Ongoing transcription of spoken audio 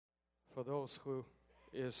For those who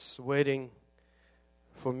is waiting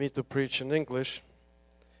for me to preach in English,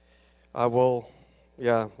 I will,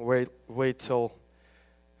 wait till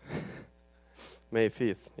May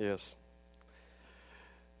 5th, yes.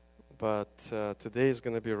 But today is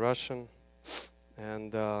going to be Russian,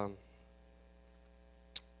 and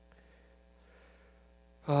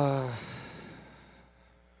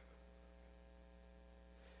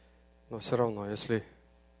но все равно, если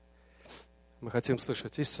мы хотим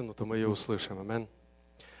слышать истину, то мы ее услышим. Amen.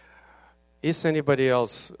 Is anybody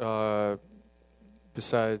else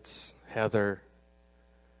besides Heather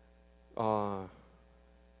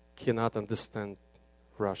cannot understand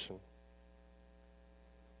Russian?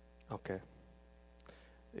 Okay.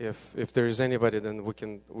 If there is anybody, then we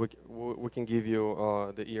can give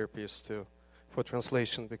you the earpiece too for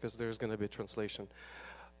translation, because there is going to be translation.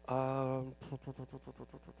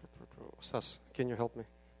 Stas, can you help me?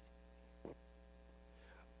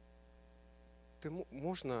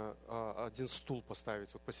 Можно один стул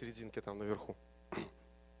поставить вот посерединке там наверху?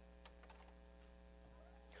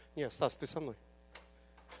 Нет, Стас, ты со мной.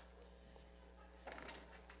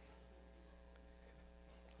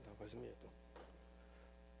 Да, возьми эту.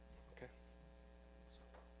 Okay.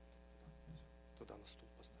 Туда на стул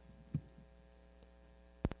поставь.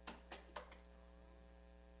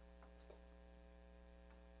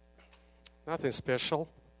 Nothing special,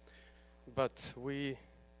 but we...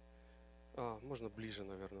 можно ближе,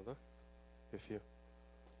 наверное, да? If you...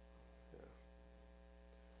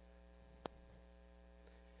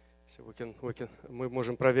 So мы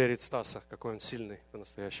можем проверить Стаса, какой он сильный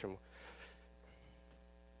по-настоящему.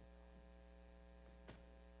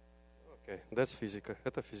 Okay, that's физика.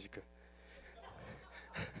 Это физика.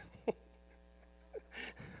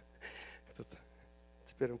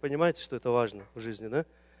 Теперь вы понимаете, что это важно в жизни, да?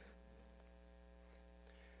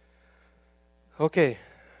 Окей.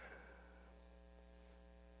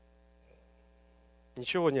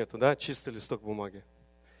 Ничего нету, да? Чистый листок бумаги.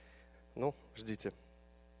 Ну, ждите.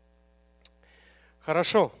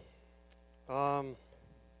 Хорошо. How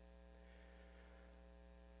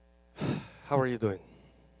are you doing?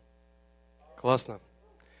 Классно?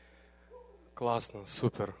 Классно,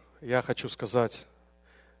 супер. Я хочу сказать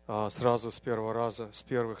сразу с первого раза, с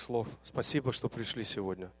первых слов, спасибо, что пришли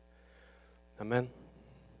сегодня. Амен.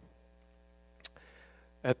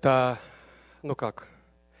 Это,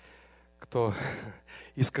 кто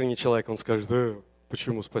искренний человек, он скажет, да,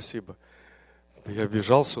 почему спасибо? Да я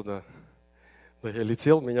бежал сюда, да я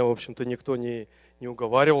летел, меня, в общем-то, никто не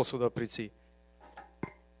уговаривал сюда прийти.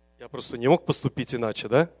 Я просто не мог поступить иначе,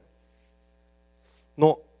 да?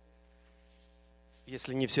 Но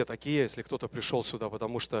если не все такие, если кто-то пришел сюда,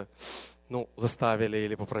 потому что, заставили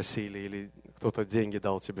или попросили, или кто-то деньги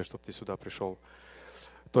дал тебе, чтобы ты сюда пришел,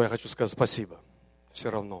 то я хочу сказать спасибо все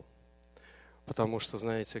равно. Потому что,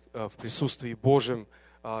 знаете, в присутствии Божьем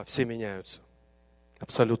все меняются.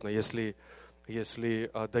 Абсолютно. Если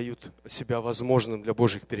дают себя возможным для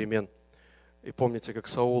Божьих перемен. И помните, как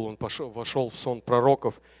Саул, он вошел в сон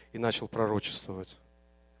пророков и начал пророчествовать.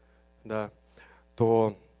 Да.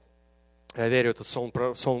 То, я верю, это сон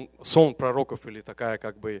пророков или такая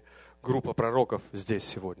группа пророков здесь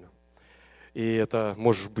сегодня. И это,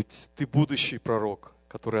 может быть, ты будущий пророк,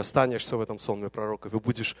 который останешься в этом сонме пророков и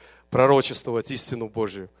будешь пророчествовать истину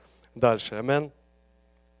Божью дальше. Амен.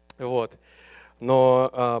 Вот.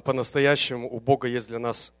 Но по-настоящему у Бога есть для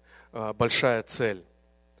нас большая цель.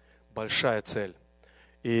 Большая цель.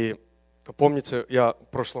 И помните, я в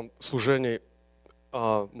прошлом служении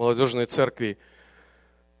молодежной церкви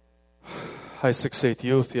I68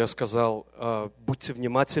 Youth, я сказал, будьте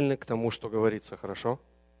внимательны к тому, что говорится, хорошо?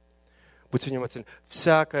 Будьте внимательны.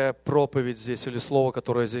 Всякая проповедь здесь или слово,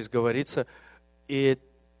 которое здесь говорится, it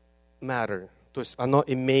matter. То есть оно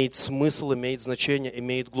имеет смысл, имеет значение,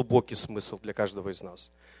 имеет глубокий смысл для каждого из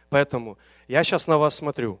нас. Поэтому я сейчас на вас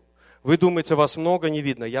смотрю. Вы думаете, вас много, не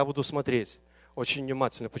видно. Я буду смотреть очень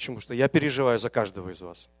внимательно. Почему? Что я переживаю за каждого из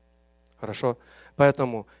вас. Хорошо?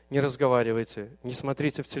 Поэтому не разговаривайте, не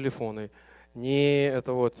смотрите в телефоны, не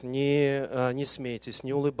смейтесь,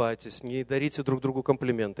 не улыбайтесь, не дарите друг другу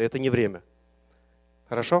комплименты. Это не время.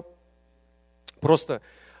 Хорошо? Просто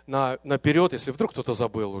наперед, если вдруг кто-то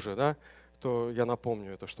забыл уже, да, то я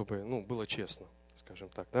напомню это, чтобы было честно, скажем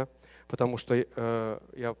так. Да? Потому что,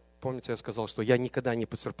 помните, я сказал, что я никогда не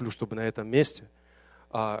потерплю, чтобы на этом месте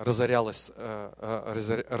разорялось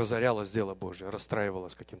дело Божье,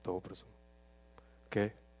 расстраивалось каким-то образом.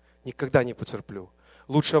 Okay? Никогда не потерплю.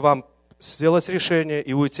 Лучше вам сделать решение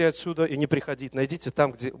и уйти отсюда, и не приходить. Найдите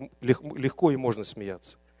там, где легко и можно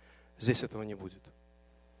смеяться. Здесь этого не будет.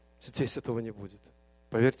 Здесь этого не будет.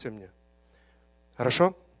 Поверьте мне.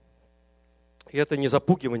 Хорошо? И это не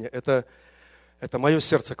запугивание, это мое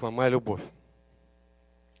сердце к вам, моя любовь.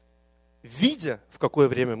 Видя, в какое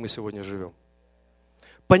время мы сегодня живем,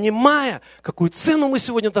 понимая, какую цену мы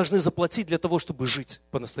сегодня должны заплатить для того, чтобы жить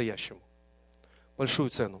по-настоящему. Большую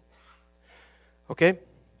цену. Окей?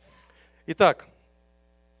 Итак,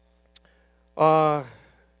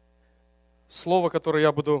 слово, которое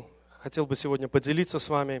я хотел бы сегодня поделиться с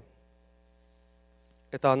вами,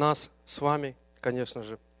 это о нас, с вами, конечно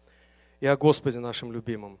же, и о Господе нашем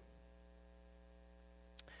любимом.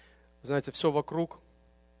 Знаете, все вокруг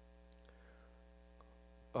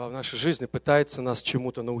в нашей жизни пытается нас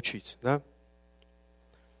чему-то научить, да?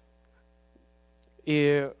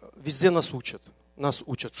 И везде нас учат. Нас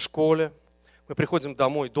учат в школе, мы приходим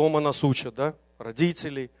домой, дома нас учат, да?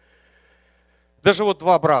 Родителей. Даже вот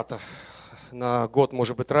два брата, на год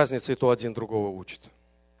может быть разница, и то один другого учит.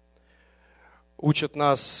 Учат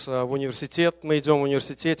нас в университет, мы идем в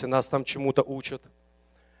университете, нас там чему-то учат,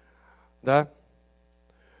 да?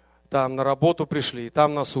 Там на работу пришли,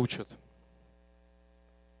 там нас учат.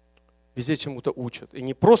 Везде чему-то учат. И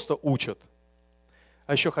не просто учат,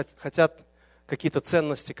 а еще хотят какие-то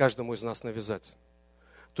ценности каждому из нас навязать.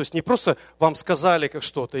 То есть не просто вам сказали как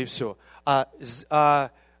что-то и все, а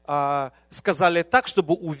сказали так,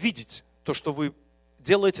 чтобы увидеть то, что вы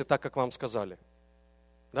делаете так, как вам сказали.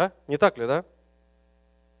 Да? Не так ли, да?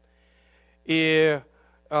 И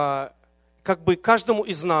как бы каждому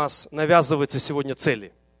из нас навязываются сегодня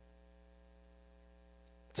цели.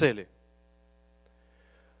 Цели.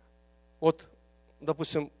 Вот,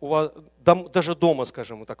 допустим, у вас, даже дома,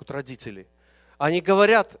 скажем, вот так вот родители, они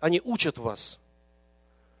говорят, они учат вас.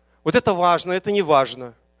 Вот это важно, это не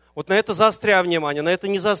важно. Вот на это заостряй внимание, на это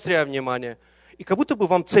не заостряй внимание. И как будто бы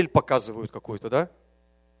вам цель показывают какую-то, да?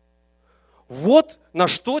 Вот на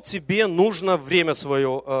что тебе нужно время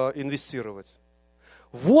свое инвестировать.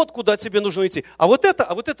 Вот куда тебе нужно идти. А вот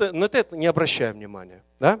это, на это не обращай внимания,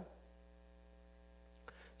 да?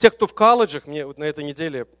 Те, кто в колледжах, мне вот на этой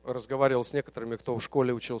неделе разговаривал с некоторыми, кто в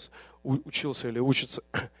школе учился или учится,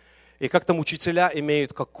 и как там учителя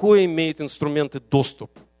какой имеют инструменты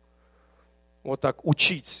доступ, вот так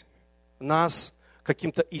учить нас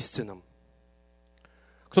каким-то истинам.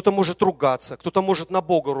 Кто-то может ругаться, кто-то может на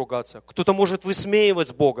Бога ругаться, кто-то может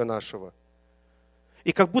высмеивать Бога нашего.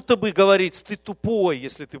 И как будто бы говорить, ты тупой,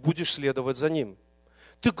 если ты будешь следовать за Ним.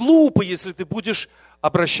 Ты глупый, если ты будешь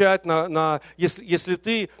обращать если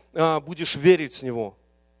ты будешь верить в Него.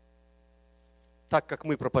 Так, как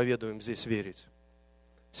мы проповедуем здесь верить.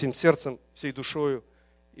 Всем сердцем, всей душою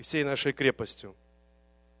и всей нашей крепостью.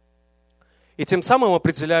 И тем самым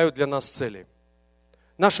определяют для нас цели.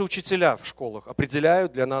 Наши учителя в школах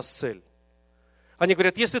определяют для нас цель. Они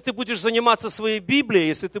говорят, если ты будешь заниматься своей Библией,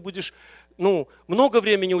 если ты будешь много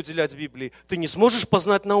времени уделять Библии, ты не сможешь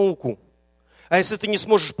познать науку. А если ты не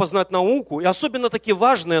сможешь познать науку, и особенно такие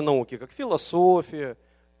важные науки, как философия,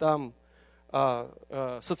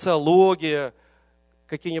 социология,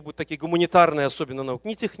 какие-нибудь такие гуманитарные особенно науки,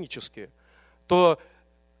 не технические, то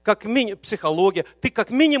психология, ты как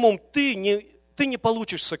минимум ты не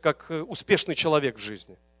получишься как успешный человек в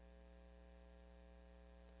жизни.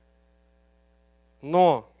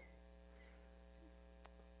 Но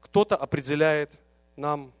кто-то определяет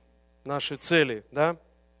нам наши цели, да?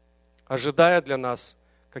 Ожидая для нас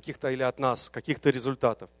или от нас каких-то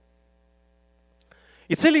результатов.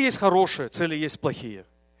 И цели есть хорошие, цели есть плохие.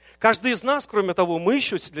 Каждый из нас, кроме того, мы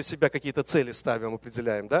еще для себя какие-то цели ставим,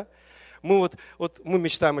 определяем, да? Мы мы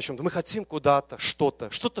мечтаем о чем-то, мы хотим куда-то, что-то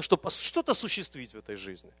осуществить в этой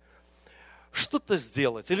жизни. Что-то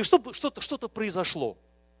сделать, или чтобы что-то произошло.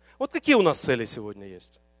 Вот какие у нас цели сегодня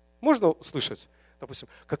есть? Можно услышать, допустим,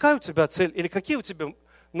 какая у тебя цель, или какие у тебя,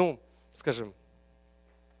 скажем,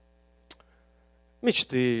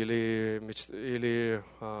 мечты или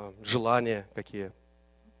желания какие,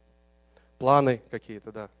 планы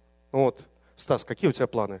какие-то, да. Вот, Стас, какие у тебя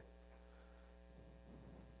планы?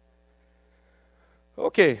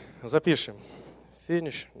 Окей, запишем.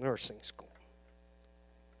 Finish nursing school.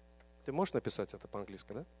 Ты можешь написать это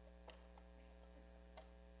по-английски, да?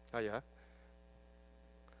 А я?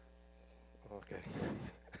 Окей.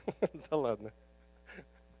 Да ладно.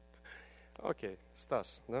 Окей,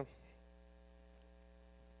 Стас, да?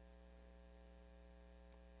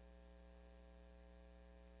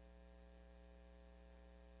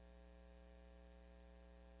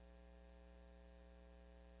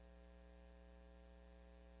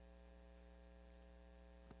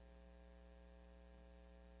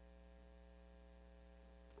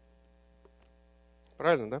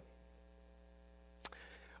 Правильно, да?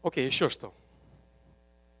 Окей, еще что?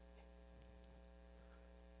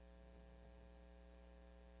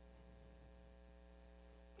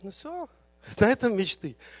 Ну все, на этом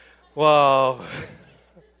мечты. Вау.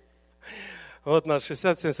 Вот нас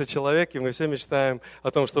 60-70 человек, и мы все мечтаем о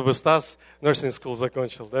том, чтобы Стас nursing school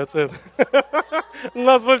закончил. That's it. У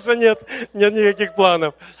нас больше нет никаких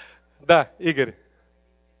планов. Да, Игорь.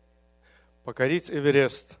 Покорить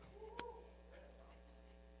Эверест.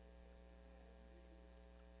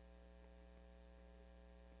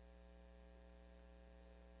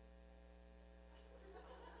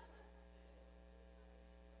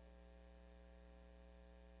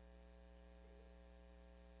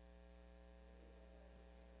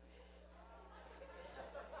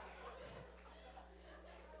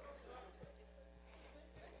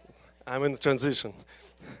 I'm in transition.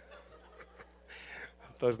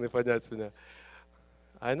 Должны понять меня.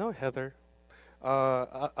 I know Heather.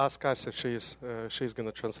 Ask us if she's going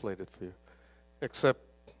to translate it for you. Except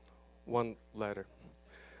one letter.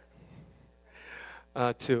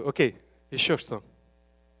 Two. Okay. Еще что?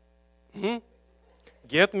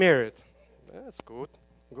 Get married. That's good.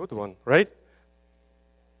 Good one, right?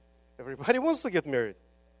 Everybody wants to get married.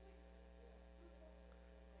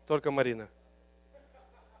 Только Марина.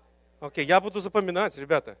 Окей, я буду запоминать,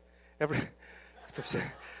 ребята. Кто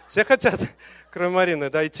все хотят, кроме Марины,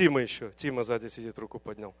 да, и Тима еще. Тима сзади сидит, руку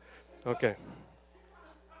поднял. Окей.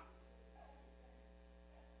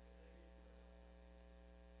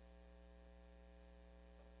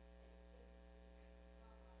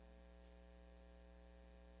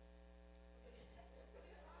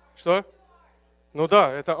 Что? Ну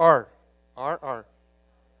да, это R. R.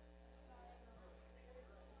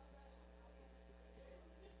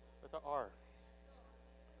 Это R.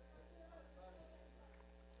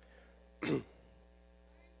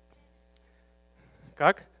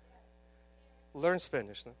 Как? Learn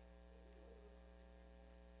Spanish, да?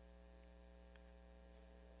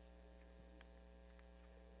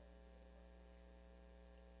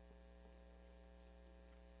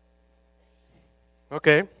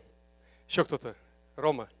 Окей. Еще кто-то?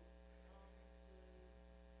 Рома.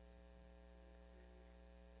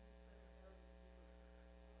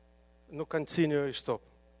 Ну, continue и stop.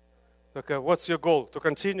 Okay, what's your goal? To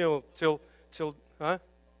continue till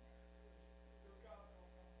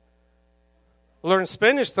Learn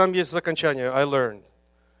Spanish, там есть закончание. I learned.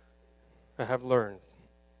 I have learned.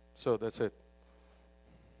 So, that's it.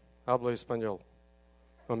 Hablo español.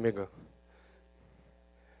 Amigo.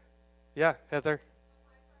 Yeah, Heather.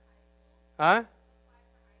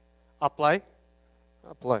 Apply?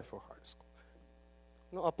 Apply for high school.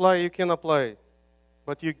 No, apply, you can apply.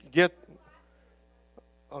 But you get...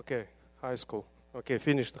 Okay, high school. Okay,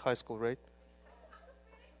 finish the high school, right?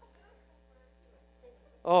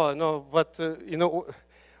 Oh, no, but,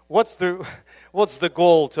 what's the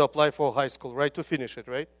goal to apply for high school, right? To finish it,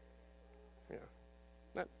 right?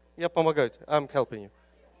 Yeah. Я помогаю. I'm helping you.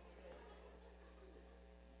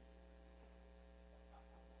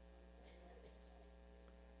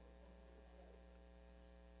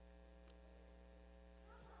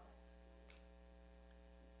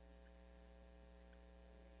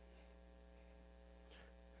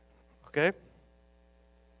 Okay?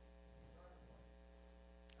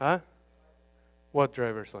 What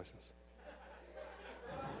driver's license?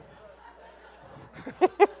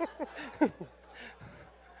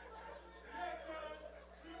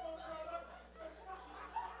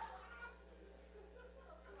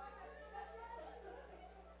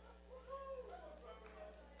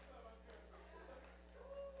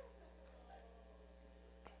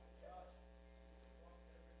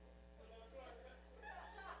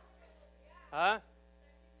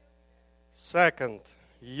 Second,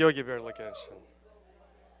 Yogi Bear location.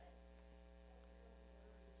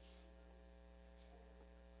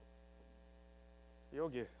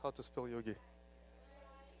 Yogi, how to spell yogi?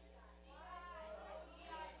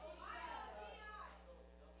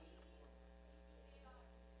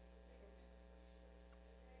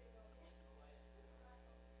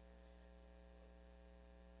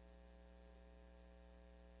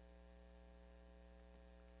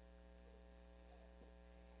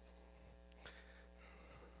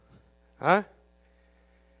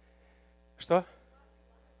 Что?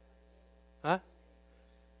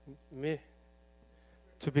 Me?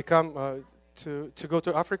 To become, to go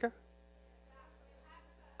to Africa?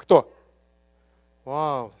 Кто?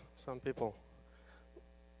 Wow, some people.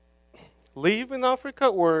 Live in Africa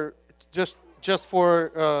or just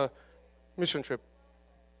for mission trip?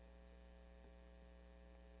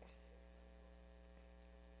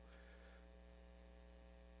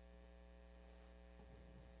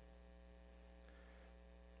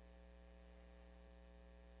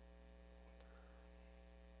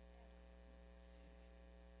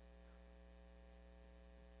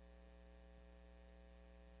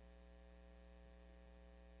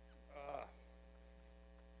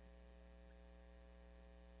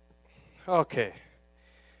 Okay,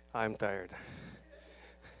 I'm tired.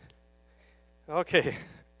 Окей,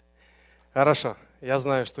 хорошо. Я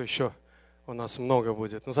знаю, что еще у нас много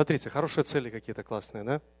будет. Ну, смотрите, хорошие цели какие-то классные,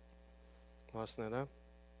 да? Классные, да?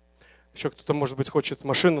 Еще кто-то, может быть, хочет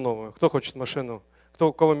машину новую. Кто хочет машину?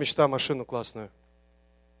 У кого мечта машину классную?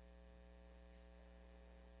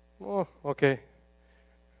 О, окей.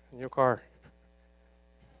 New car.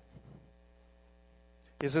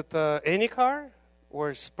 Is it any car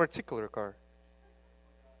or a particular car?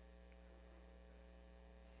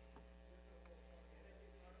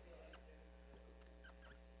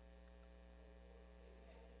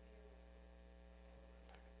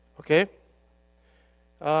 Okay.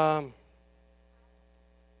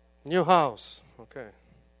 New house. Okay.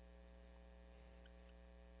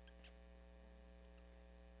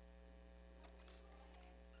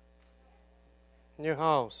 New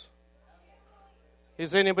house.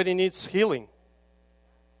 Is anybody needs healing?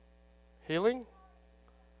 Healing?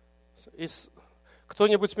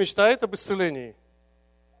 Кто-нибудь мечтает об исцелении?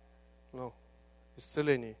 No.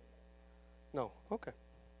 Исцелении? No. Okay.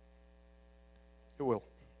 You will.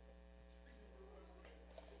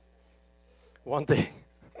 One day.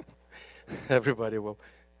 Everybody will.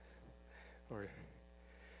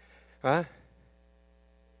 А?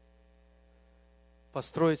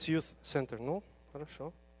 Построить youth center. Ну,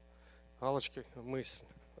 хорошо. Галочки, мысль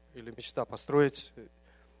или мечта построить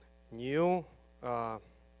new,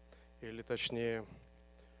 или точнее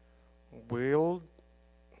build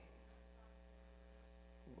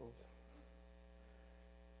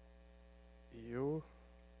you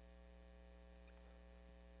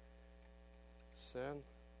center.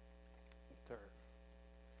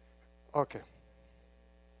 Okay.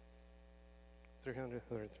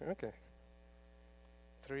 333. Okay.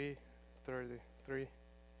 333.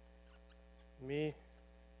 Me,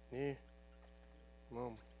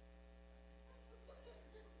 mom.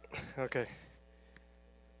 Okay.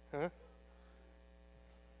 Huh?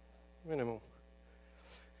 Minimum.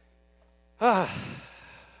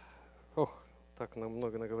 Ох, так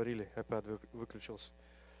много наговорили, опять выключился.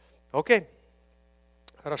 Окей.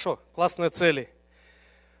 Хорошо, классные цели.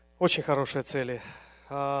 Очень хорошие цели.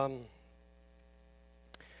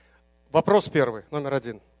 Вопрос первый, номер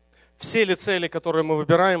один. Все ли цели, которые мы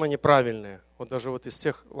выбираем, они правильные? Вот даже вот из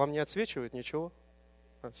тех, вам не отсвечивает ничего?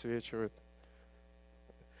 Отсвечивает.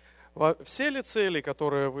 Все ли цели,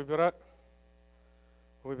 которые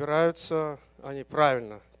выбираются, они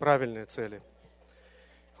правильные цели?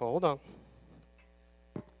 Hold on.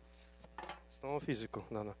 Снова физику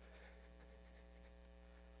надо.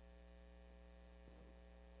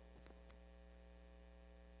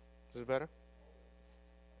 Is it better?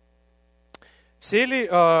 Все ли...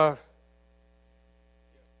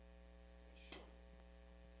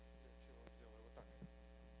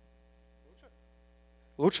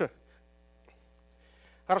 Лучше?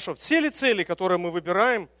 Хорошо. Все ли цели, которые мы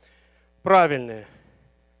выбираем, правильные?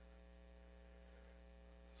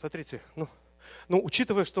 Смотрите,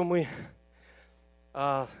 учитывая, что мы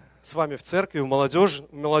с вами в церкви, в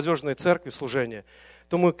молодежной церкви служения,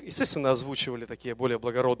 то мы, естественно, озвучивали такие более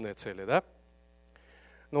благородные цели, да?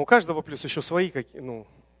 Но у каждого плюс еще свои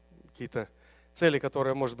какие-то цели,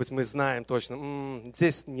 которые, может быть, мы знаем точно.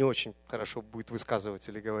 Здесь не очень хорошо будет высказывать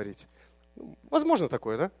или говорить. Возможно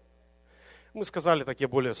такое, да? Мы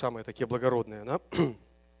сказали самые такие благородные, да?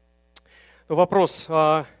 Но вопрос,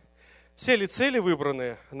 все ли цели,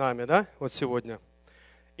 выбранные нами, да, вот сегодня,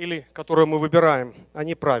 или которые мы выбираем,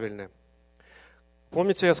 они правильные?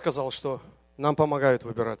 Помните, я сказал, что нам помогают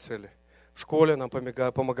выбирать цели. В школе нам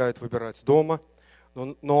помогают выбирать дома.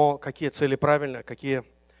 Но какие цели правильные, какие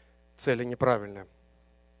цели неправильные?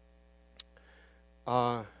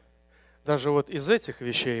 Даже вот из этих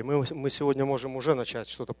вещей мы сегодня можем уже начать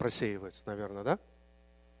что-то просеивать, наверное, да?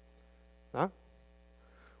 Да?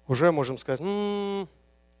 Уже можем сказать,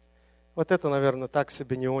 вот это, наверное, так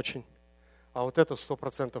себе не очень, а вот это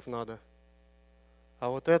 100% надо, а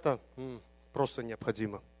вот это просто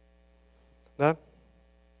необходимо. Да?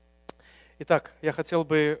 Итак, я хотел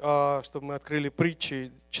бы, чтобы мы открыли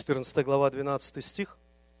притчи, 14 глава, 12 стих.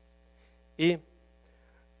 И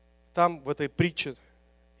там в этой притче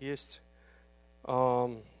есть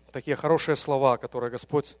такие хорошие слова, которые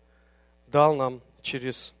Господь дал нам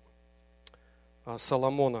через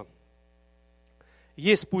Соломона.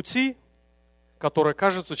 Есть пути, которые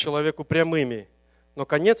кажутся человеку прямыми, но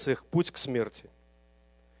конец их – путь к смерти.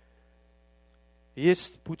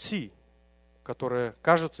 Есть пути, которые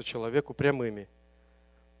кажутся человеку прямыми,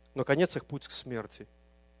 но конец их – путь к смерти.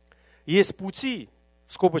 Есть пути,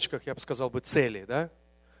 в скобочках я бы сказал цели, да,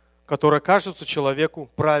 которые кажутся человеку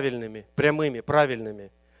правильными, прямыми,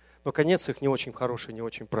 правильными, но конец их не очень хороший, не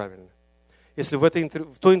очень правильный. Если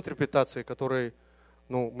в той интерпретации, которой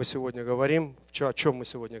мы сегодня говорим, о чем мы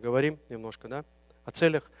сегодня говорим, немножко, да, о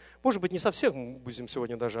целях, может быть, не совсем мы будем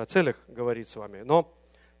сегодня даже о целях говорить с вами, но,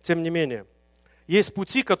 тем не менее, есть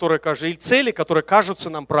пути, или цели, которые кажутся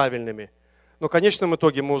нам правильными, но в конечном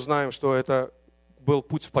итоге мы узнаем, что это был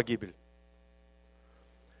путь в погибель.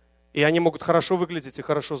 И они могут хорошо выглядеть и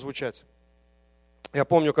хорошо звучать. Я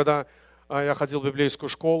помню, когда я ходил в библейскую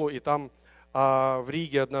школу, и там в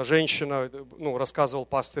Риге одна женщина, рассказывал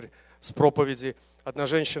пастырь с проповеди, одна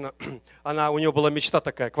женщина, у нее была мечта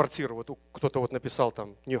такая, квартира, вот кто-то написал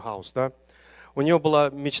там New House, да, у нее была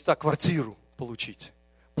мечта квартиру получить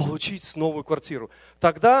новую квартиру.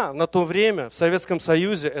 Тогда, на то время, в Советском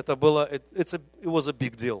Союзе it was a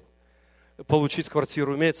big deal. Получить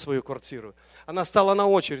квартиру, иметь свою квартиру. Она стала на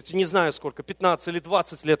очередь, не знаю сколько, 15 или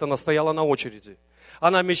 20 лет она стояла на очереди.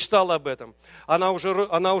 Она мечтала об этом. Она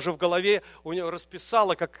уже в голове у нее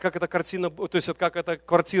расписала, как эта картина, то есть как эта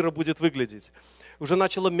квартира будет выглядеть. Уже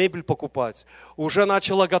начала мебель покупать, уже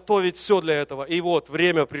начала готовить все для этого. И вот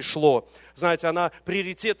время пришло. Знаете, она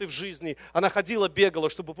приоритеты в жизни. Она ходила, бегала,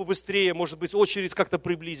 чтобы побыстрее, может быть, очередь как-то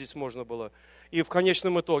приблизить можно было. И в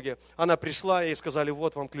конечном итоге она пришла, и ей сказали,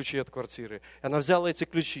 вот вам ключи от квартиры. И она взяла эти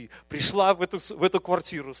ключи, пришла в эту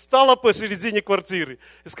квартиру, стала посередине квартиры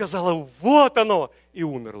и сказала, вот оно, и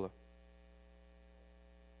умерла.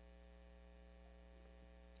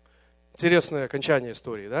 Интересное окончание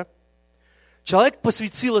истории, да? Человек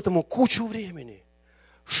посвятил этому кучу времени.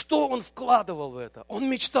 Что он вкладывал в это? Он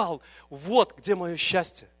мечтал, вот где мое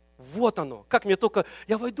счастье, вот оно. Как мне только,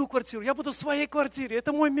 я войду в квартиру, я буду в своей квартире,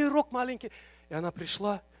 это мой мирок маленький. И она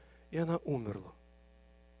пришла, и она умерла.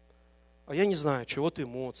 А я не знаю, чего-то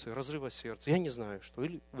эмоции, разрыва сердца, я не знаю, что,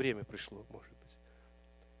 или время пришло, может быть.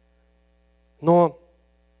 Но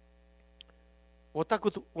вот так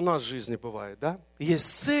вот у нас в жизни бывает, да? Есть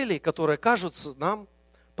цели, которые кажутся нам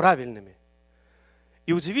правильными.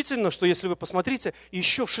 И удивительно, что если вы посмотрите,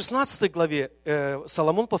 еще в 16 главе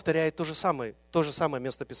Соломон повторяет то же самое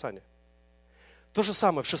место Писания. То же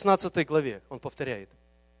самое в 16 главе он повторяет.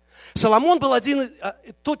 Соломон был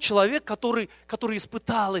тот человек, который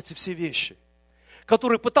испытал эти все вещи,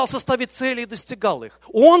 который пытался ставить цели и достигал их.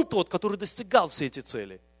 Он тот, который достигал все эти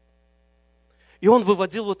цели. И он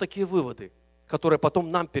выводил вот такие выводы, которые потом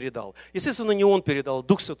нам передал. Естественно, не он передал,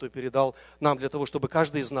 Дух Святой передал нам для того, чтобы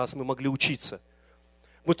каждый из нас мы могли учиться.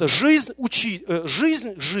 Потому что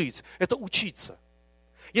жизнь жить – это учиться.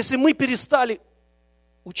 Если мы перестали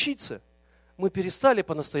учиться, мы перестали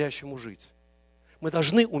по-настоящему жить. Мы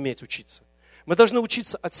должны уметь учиться. Мы должны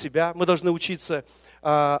учиться от себя, мы должны учиться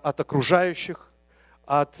от окружающих,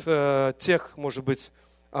 от тех, может быть,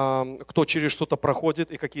 кто через что-то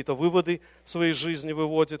проходит и какие-то выводы в своей жизни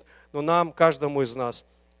выводит. Но нам, каждому из нас,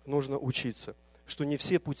 нужно учиться, что не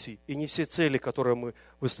все пути и не все цели, которые мы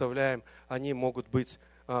выставляем, они могут быть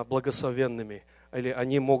благословенными, или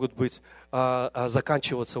они могут быть,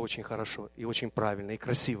 заканчиваться очень хорошо и очень правильно и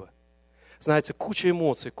красиво. Знаете, куча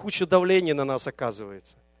эмоций, куча давления на нас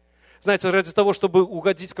оказывается. Знаете, ради того, чтобы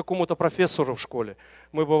угодить какому-то профессору в школе,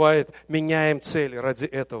 мы, бывает, меняем цели ради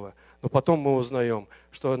этого. Но потом мы узнаем,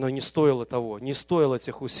 что оно не стоило того, не стоило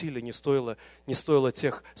тех усилий, не стоило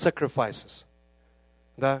тех sacrifices.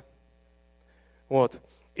 Да? Вот.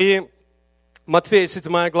 И Матфея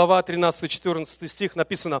 7 глава, 13-14 стих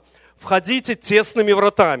написано: «Входите тесными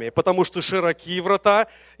вратами, потому что широкие врата».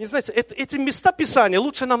 И знаете, эти места Писания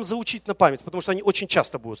лучше нам заучить на память, потому что они очень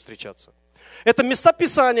часто будут встречаться. Это места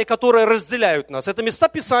Писания, которые разделяют нас. Это места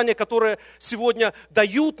Писания, которые сегодня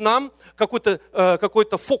дают нам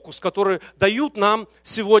какой-то фокус, которые дают нам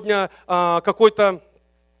сегодня какой-то,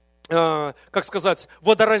 как сказать,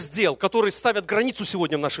 водораздел, который ставят границу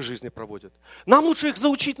сегодня в нашей жизни проводят. Нам лучше их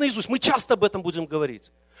заучить наизусть. Мы часто об этом будем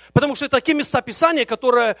говорить. Потому что это такие места Писания,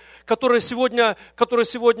 которые сегодня,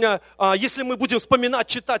 если мы будем вспоминать,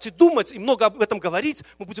 читать и думать, и много об этом говорить,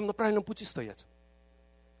 мы будем на правильном пути стоять.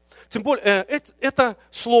 Тем более, это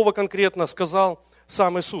слово конкретно сказал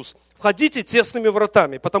сам Иисус. «Входите тесными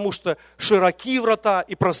вратами, потому что широки врата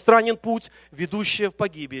и пространен путь, ведущий в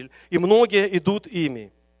погибель, и многие идут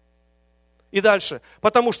ими». И дальше.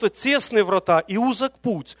 «Потому что тесные врата и узок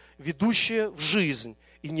путь, ведущие в жизнь,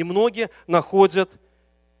 и немногие находят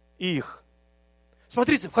их».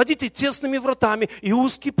 Смотрите, входите тесными вратами и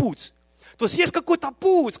узкий путь. То есть есть какой-то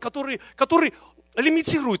путь, который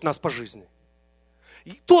лимитирует нас по жизни.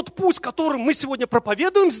 И тот путь, которым мы сегодня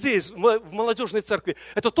проповедуем здесь, в молодежной церкви,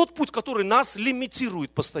 это тот путь, который нас лимитирует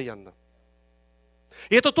постоянно.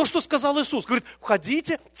 И это то, что сказал Иисус. Говорит,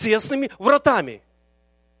 входите тесными вратами.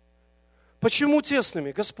 Почему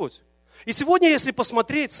тесными, Господь? И сегодня, если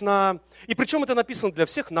посмотреть И причем это написано для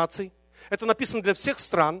всех наций, это написано для всех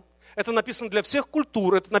стран, это написано для всех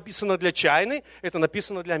культур, это написано для Чайны, это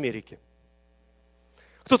написано для Америки.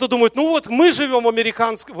 Кто-то думает, ну вот мы живем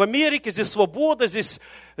в Америке, здесь свобода, здесь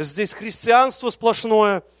христианство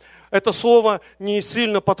сплошное. Это слово не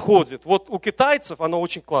сильно подходит. Вот у китайцев оно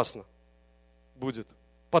очень классно будет.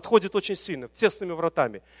 Подходит очень сильно, тесными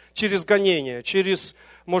вратами. Через гонения, через,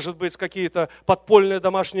 может быть, какие-то подпольные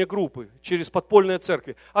домашние группы, через подпольные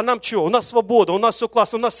церкви. А нам что? У нас свобода, у нас все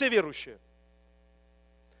классно, у нас все верующие.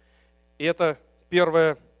 И это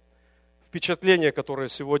первое впечатление, которое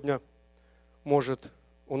сегодня может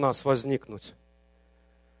у нас возникнуть.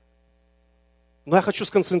 Но я хочу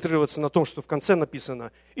сконцентрироваться на том, что в конце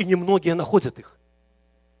написано, и немногие находят их.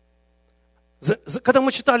 Когда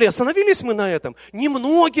мы читали, остановились мы на этом,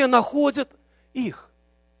 немногие находят их,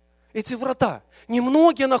 эти врата.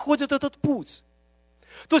 Немногие находят этот путь.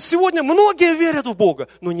 То есть сегодня многие верят в Бога,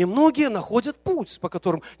 но немногие находят путь, по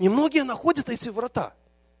которому немногие находят эти врата.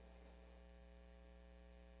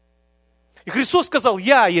 И Христос сказал,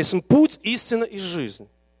 я есть путь, истина и жизнь.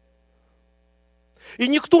 И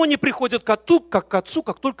никто не приходит к Отцу,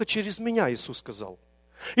 как только через меня, Иисус сказал.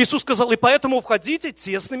 Иисус сказал, и поэтому входите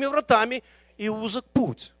тесными вратами, и узок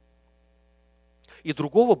путь. И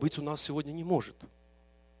другого быть у нас сегодня не может.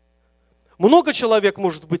 Много человек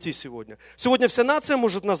может быть и сегодня. Сегодня вся нация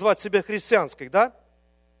может назвать себя христианской, да?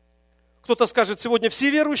 Кто-то скажет, сегодня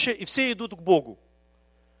все верующие, и все идут к Богу.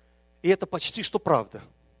 И это почти что правда.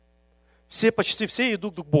 Почти все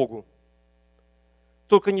идут к Богу.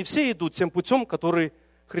 Только не все идут тем путем, который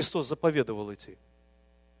Христос заповедовал идти.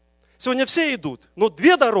 Сегодня все идут, но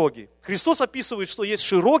две дороги. Христос описывает, что есть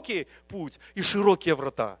широкий путь и широкие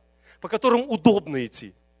врата, по которым удобно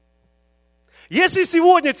идти. Если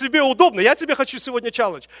сегодня тебе удобно, я тебе хочу сегодня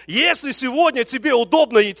челлендж. Если сегодня тебе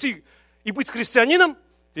удобно идти и быть христианином,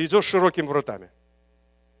 ты идешь широкими вратами.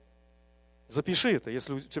 Запиши это,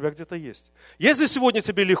 если у тебя где-то есть. Если сегодня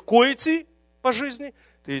тебе легко идти по жизни,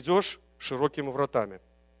 ты идешь широкими вратами.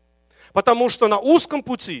 Потому что на узком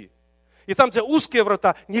пути, и там, где узкие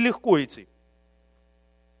врата, нелегко идти.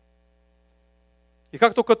 И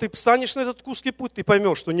как только ты встанешь на этот узкий путь, ты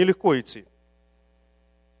поймешь, что нелегко идти.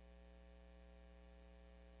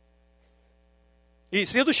 И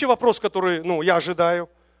следующий вопрос, который я ожидаю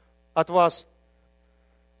от вас.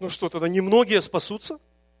 Что тогда, немногие спасутся?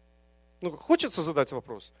 Хочется задать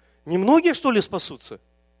вопрос. Немногие, что ли, спасутся?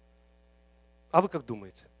 А вы как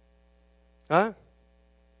думаете? А?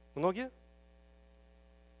 Многие?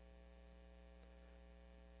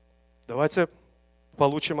 Давайте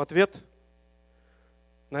получим ответ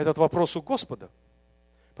на этот вопрос у Господа.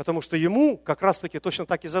 Потому что ему как раз-таки точно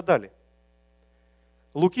так и задали.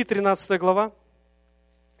 Луки 13 глава,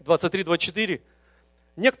 23-24.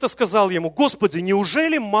 Некто сказал ему, Господи,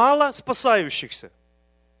 неужели мало спасающихся?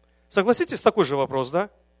 Согласитесь, такой же вопрос, да?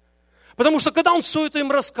 Потому что когда он все это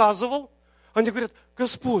им рассказывал, они говорят,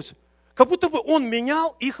 Господь, как будто бы он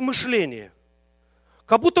менял их мышление.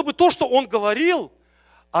 Как будто бы то, что он говорил,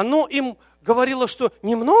 оно им говорило, что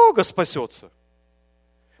немного спасется.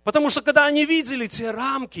 Потому что когда они видели те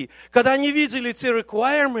рамки, когда они видели те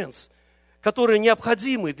requirements, которые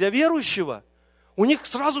необходимы для верующего, у них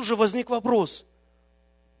сразу же возник вопрос.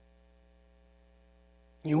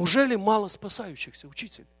 Неужели мало спасающихся,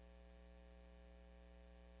 учитель?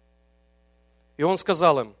 И он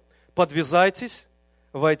сказал им, подвязайтесь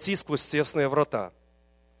войти сквозь тесные врата.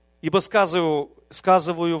 Ибо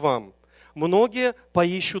сказываю вам, многие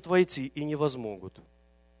поищут войти и не возмогут.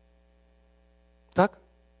 Так?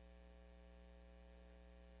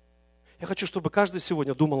 Я хочу, чтобы каждый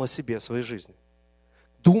сегодня думал о себе, о своей жизни.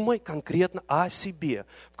 Думай конкретно о себе,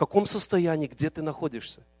 в каком состоянии, где ты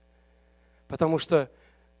находишься. Потому что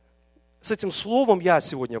с этим словом я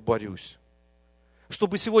сегодня борюсь.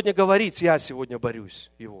 Чтобы сегодня говорить, я сегодня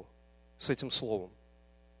борюсь с этим словом.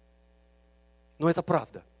 Но это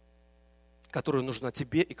правда, которая нужна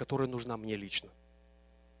тебе и которая нужна мне лично.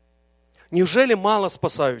 Неужели мало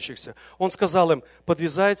спасающихся? Он сказал им,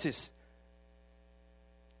 подвязайтесь.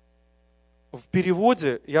 В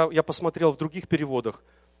переводе, я посмотрел в других переводах,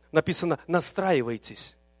 написано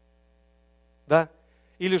настраивайтесь. Да?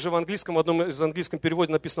 Или же в одном из английском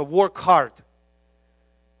переводе написано work hard.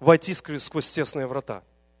 Войти сквозь тесные врата.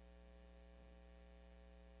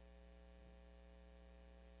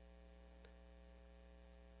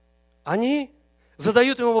 Они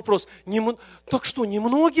задают ему вопрос, так что,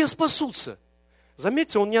 немногие спасутся?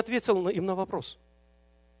 Заметьте, он не ответил им на вопрос.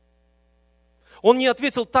 Он не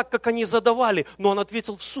ответил так, как они задавали, но он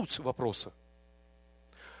ответил в суть вопроса.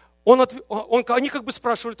 Они как бы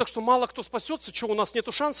спрашивали, так что мало кто спасется, что у нас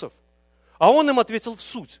нету шансов? А он им ответил в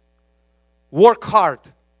суть. Work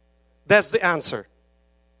hard. That's the answer.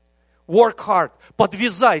 Work hard.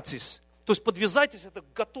 Подвязайтесь. То есть подвязайтесь, это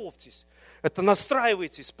готовьтесь. Это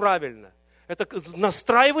настраивайтесь правильно. Это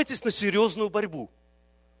настраивайтесь на серьезную борьбу.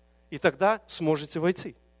 И тогда сможете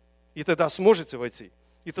войти. И тогда сможете войти.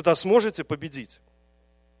 И тогда сможете победить.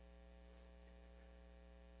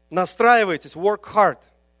 Настраивайтесь, work hard.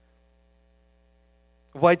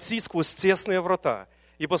 Войти сквозь тесные врата.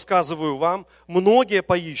 Ибо, сказываю вам, многие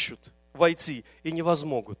поищут войти и не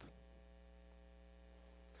возмогут.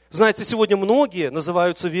 Знаете, сегодня многие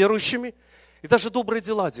называются верующими и даже добрые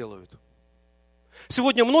дела делают.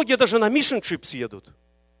 Сегодня многие даже на mission trips едут.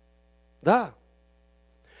 Да.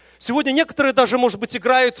 Сегодня некоторые даже, может быть,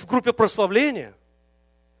 играют в группе прославления,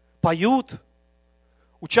 поют,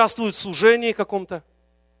 участвуют в служении каком-то.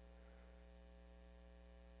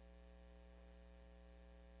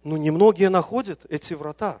 Но немногие находят эти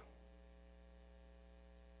врата.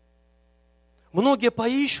 Многие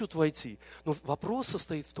поищут войти, но вопрос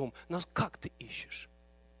состоит в том, как ты ищешь.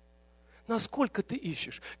 Насколько ты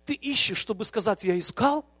ищешь? Ты ищешь, чтобы сказать, я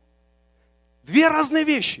искал? Две разные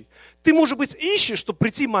вещи. Ты, может быть, ищешь, чтобы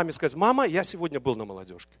прийти маме и сказать, мама, я сегодня был на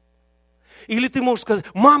молодежке. Или ты можешь сказать,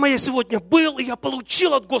 мама, я сегодня был, и я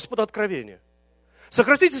получил от Господа откровение.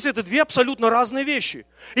 Сократитесь, это две абсолютно разные вещи.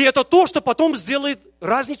 И это то, что потом сделает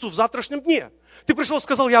разницу в завтрашнем дне. Ты пришел и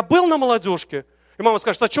сказал, я был на молодежке. И мама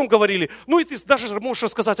скажет, о чем говорили? Ну и ты даже можешь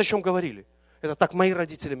рассказать, о чем говорили. Это так мои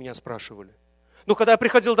родители меня спрашивали. Но когда я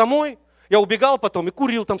приходил домой, я убегал потом и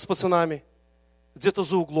курил там с пацанами. Где-то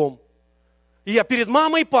за углом. И я перед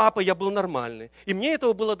мамой и папой я был нормальный. И мне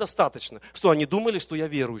этого было достаточно, что они думали, что я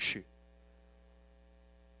верующий.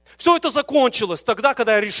 Все это закончилось тогда,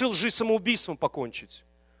 когда я решил жизнь самоубийством покончить.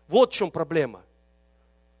 Вот в чем проблема.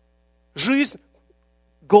 Жизнь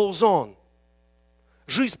goes on.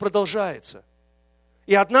 Жизнь продолжается.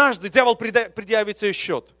 И однажды дьявол предъявит тебе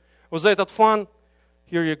счет. Вот за этот фан,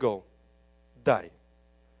 here you go. Die.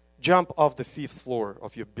 Jump off the 5th floor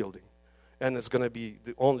of your building. And it's going to be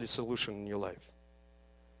the only solution in your life.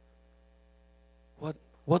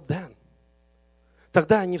 What then?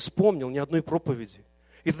 Тогда я не вспомнил ни одной проповеди.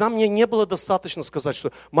 И тогда мне не было достаточно сказать,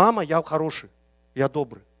 что мама, я хороший, я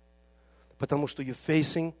добрый. Потому что you're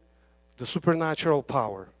facing the supernatural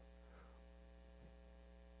power.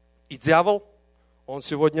 И дьявол, он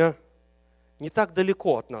сегодня не так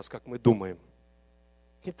далеко от нас, как мы думаем.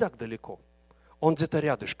 Не так далеко. Он где-то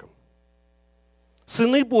рядышком.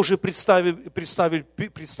 Сыны Божии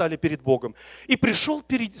предстали перед Богом. И пришел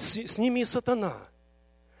с ними и сатана.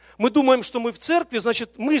 Мы думаем, что мы в церкви,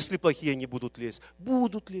 значит, мысли плохие не будут лезть.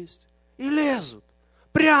 Будут лезть. И лезут.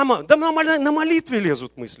 Прямо. Да на молитве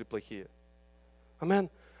лезут мысли плохие. Амен.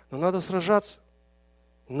 Но надо сражаться.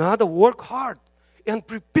 Надо work hard. And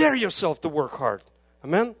prepare yourself to work hard.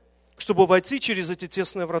 Амен. Чтобы войти через эти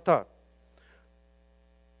тесные врата.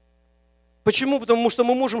 Почему? Потому что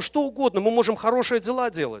мы можем что угодно, мы можем хорошие дела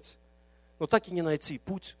делать, но так и не найти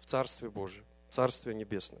путь в Царствие Божие, Царствие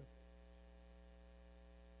Небесное.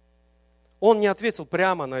 Он не ответил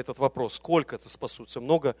прямо на этот вопрос, сколько это спасутся,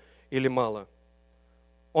 много или мало.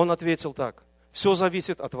 Он ответил так, все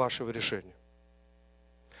зависит от вашего решения.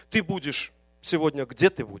 Ты будешь сегодня, где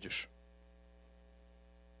ты будешь,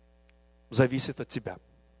 зависит от тебя.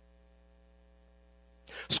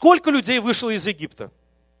 Сколько людей вышло из Египта?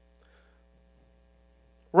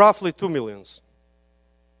 Roughly 2 million.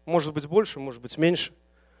 Может быть больше, может быть меньше.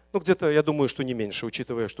 Ну, где-то, я думаю, что не меньше,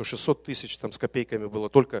 учитывая, что 600 тысяч там с копейками было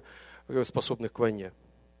только способных к войне.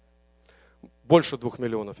 Больше 2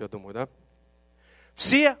 миллионов, я думаю, да?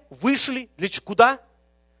 Все вышли куда?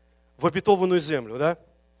 В обетованную землю, да?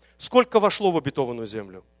 Сколько вошло в обетованную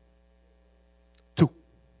землю? 2.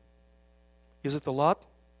 Is it a lot?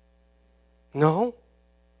 No?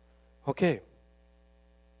 Okay.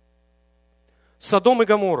 Содом и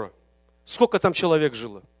Гоморра. Сколько там человек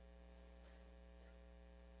жило?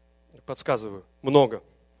 Подсказываю. Много.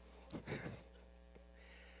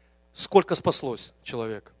 Сколько спаслось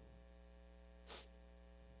человек?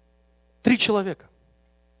 3 человека.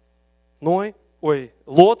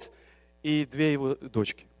 Лот и 2 его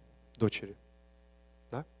дочери.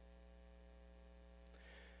 Да?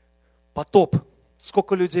 Потоп.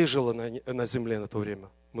 Сколько людей жило на земле на то время?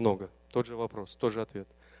 Много. Тот же вопрос, тот же ответ.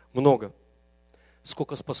 Много.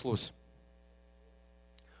 Сколько спаслось?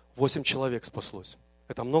 8 человек спаслось.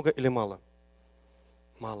 Это много или мало?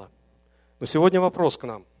 Мало. Но сегодня вопрос к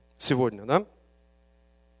нам. Сегодня, да?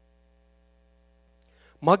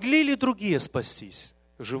 Могли ли другие спастись,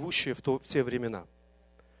 живущие в те времена?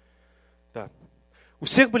 Да. У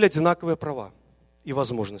всех были одинаковые права и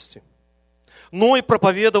возможности. но и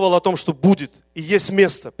проповедовал о том, что будет и есть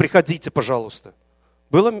место, приходите, пожалуйста.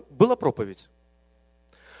 Была проповедь.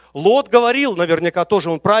 Лот говорил, наверняка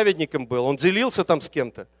тоже он праведником был, он делился там с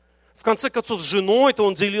кем-то. В конце концов, с женой-то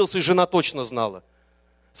он делился, и жена точно знала.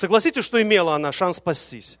 Согласитесь, что имела она шанс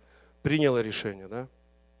спастись. Приняла решение, да?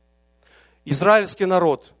 Израильский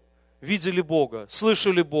народ видели Бога,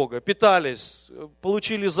 слышали Бога, питались,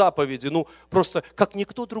 получили заповеди. Ну, просто как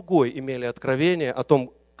никто другой имели откровение о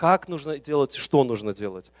том, как нужно делать, что нужно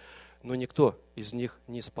делать. Но никто из них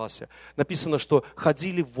не спасся. Написано, что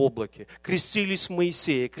ходили в облаке, крестились в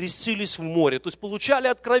Моисее, крестились в море. То есть получали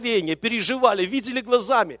откровение, переживали, видели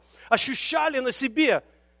глазами, ощущали на себе.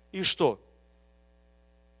 И что?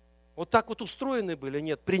 Вот так вот устроены были?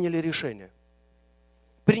 Нет, приняли решение.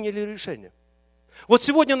 Приняли решение. Вот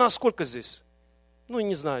сегодня нас сколько здесь? Ну,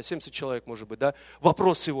 не знаю, 70 человек, может быть, да?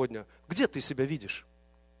 Вопрос сегодня, где ты себя видишь?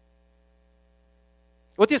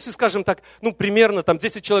 Вот если, скажем так, ну, примерно там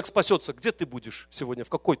 10 человек спасется, где ты будешь сегодня, в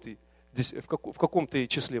каком ты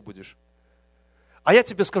числе будешь? А я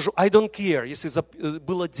тебе скажу, I don't care, если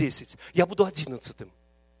было 10, я буду 11-м.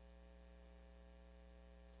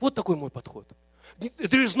 Вот такой мой подход.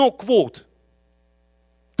 There is no quote.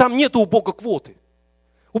 Там нет у Бога квоты.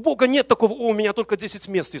 У Бога нет такого, у меня только 10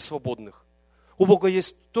 мест есть свободных. У Бога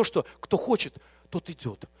есть то, что кто хочет, тот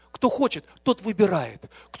идет. Кто хочет, тот выбирает.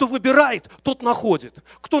 Кто выбирает, тот находит.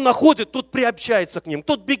 Кто находит, тот приобщается к ним,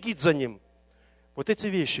 тот бегит за ним. Вот эти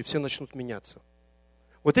вещи все начнут меняться.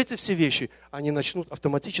 Вот эти все вещи, они начнут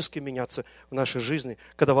автоматически меняться в нашей жизни,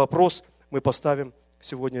 когда вопрос мы поставим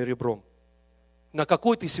сегодня ребром. На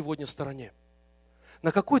какой ты сегодня стороне?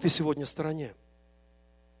 На какой ты сегодня стороне?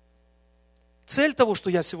 Цель того, что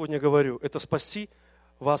я сегодня говорю, это спасти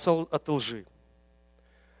вас от лжи.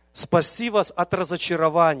 Спасти вас от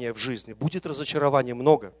разочарования в жизни. Будет разочарование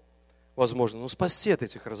много, возможно, но спасти от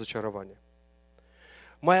этих разочарований.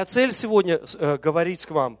 Моя цель сегодня говорить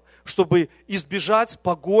к вам, чтобы избежать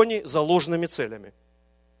погони за ложными целями.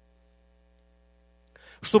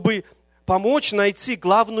 Чтобы помочь найти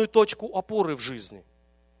главную точку опоры в жизни.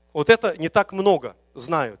 Вот это не так много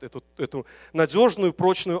знают, эту надежную,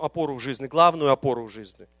 прочную опору в жизни, главную опору в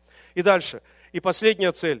жизни. И дальше. И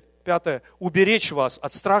последняя цель, 5, уберечь вас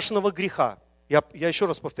от страшного греха. Я еще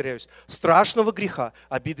раз повторяюсь, страшного греха,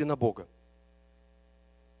 обиды на Бога.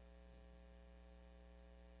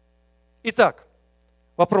 Итак,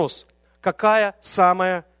 вопрос. Какая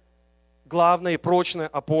самая главная и прочная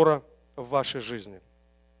опора в вашей жизни?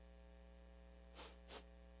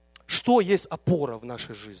 Что есть опора в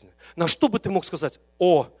нашей жизни? На что бы ты мог сказать,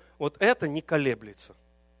 вот это не колеблется.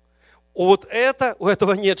 Вот это, у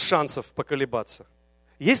этого нет шансов поколебаться.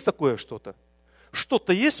 Есть такое что-то?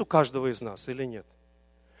 Что-то есть у каждого из нас или нет?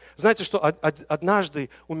 Знаете, что однажды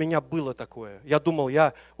у меня было такое. Я думал,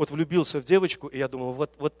 я вот влюбился в девочку, и я думал,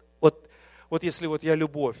 вот если вот я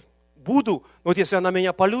любовь буду, вот если она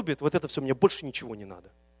меня полюбит, вот это все, мне больше ничего не надо.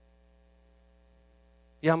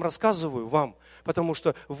 Я вам рассказываю вам, потому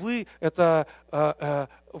что вы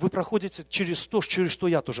проходите через то, через что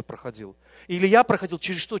я тоже проходил. Или я проходил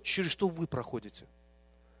через что вы проходите.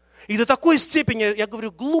 И до такой степени, я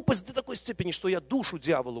говорю, глупость до такой степени, что я душу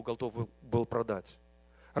дьяволу готов был продать.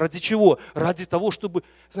 Ради чего? Ради того, чтобы,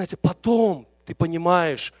 знаете, потом ты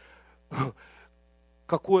понимаешь,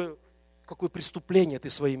 какое преступление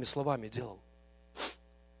ты своими словами делал.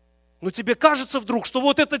 Но тебе кажется вдруг, что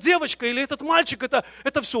вот эта девочка или этот мальчик,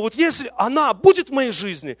 это все. Вот если она будет в моей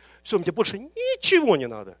жизни, все, мне больше ничего не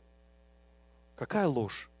надо. Какая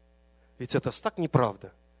ложь. Ведь это так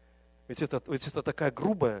неправда. Ведь это такая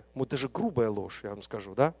грубая, вот даже грубая ложь, я вам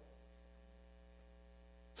скажу, да?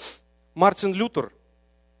 Мартин Лютер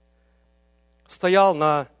стоял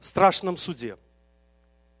на страшном суде,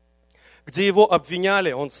 где его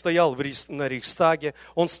обвиняли, он стоял на Рейхстаге,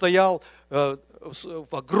 он стоял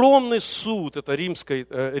в огромный суд, это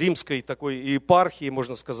римской такой епархии,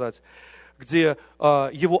 можно сказать, где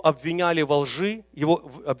его обвиняли во лжи, его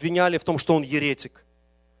обвиняли в том, что он еретик.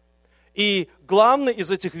 И главный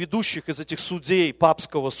из этих ведущих, из этих судей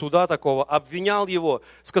папского суда такого, обвинял его,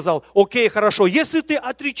 сказал, окей, хорошо, если ты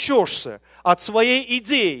отречешься от своей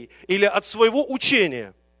идеи или от своего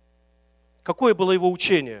учения, какое было его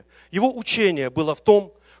учение? Его учение было в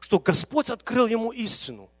том, что Господь открыл ему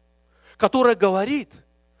истину, которая говорит,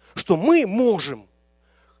 что мы можем,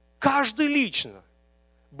 каждый лично,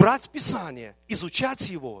 брать Писание, изучать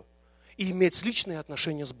его и иметь личные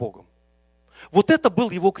отношения с Богом. Вот это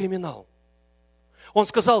был его криминал. Он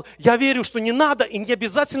сказал, я верю, что не надо и не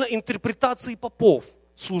обязательно интерпретации попов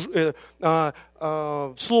Слова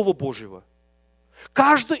Божьего.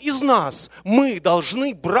 Каждый из нас, мы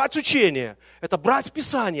должны брать учение, это брать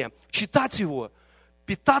Писание, читать его,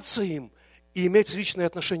 питаться им и иметь личные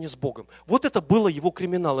отношения с Богом. Вот это было его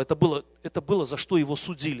криминал, это было за что его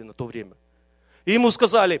судили на то время. И ему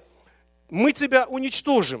сказали, мы тебя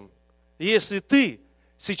уничтожим, если ты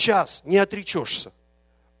сейчас не отречешься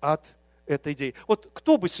от этой идеи. Вот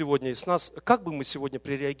кто бы сегодня из нас, как бы мы сегодня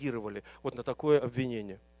прореагировали вот на такое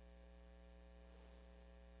обвинение?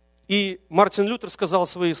 И Мартин Лютер сказал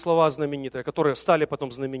свои слова знаменитые, которые стали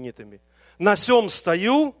потом знаменитыми. «На сем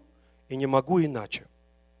стою и не могу иначе».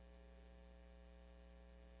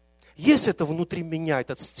 Есть это внутри меня,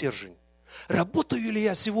 этот стержень. Работаю ли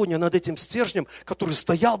я сегодня над этим стержнем, который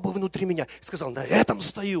стоял бы внутри меня? И сказал, на этом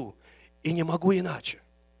стою и не могу иначе.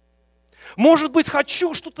 Может быть,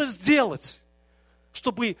 хочу что-то сделать,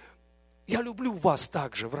 чтобы я люблю вас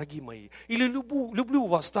так же, враги мои. Или люблю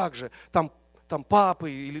вас так же, там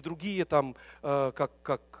папы или другие, я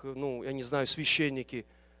не знаю, священники,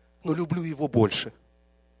 но люблю его больше.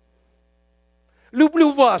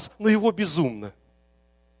 Люблю вас, но его безумно.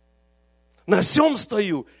 На сем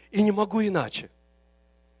стою и не могу иначе.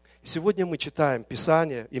 Сегодня мы читаем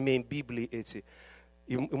Писание, имеем Библии эти,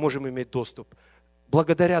 и можем иметь доступ.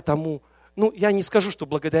 Благодаря тому, я не скажу, что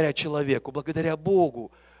благодаря человеку, благодаря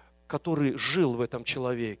Богу, который жил в этом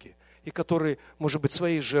человеке, и который, может быть,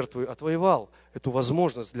 своей жертвой отвоевал эту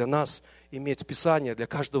возможность для нас иметь Писание, для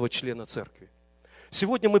каждого члена церкви.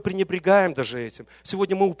 Сегодня мы пренебрегаем даже этим.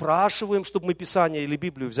 Сегодня мы упрашиваем, чтобы мы Писание или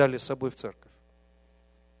Библию взяли с собой в церковь.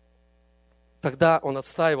 Тогда он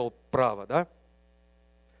отстаивал право, да?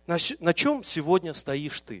 На чем сегодня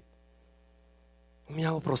стоишь ты? У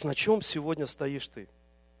меня вопрос, на чем сегодня стоишь ты?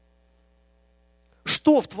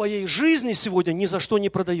 Что в твоей жизни сегодня ни за что не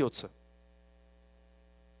продается?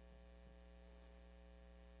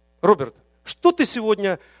 Роберт, что ты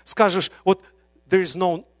сегодня скажешь, вот there is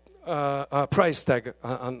no price tag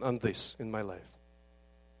on this in my life?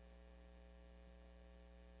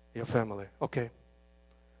 Your family, okay.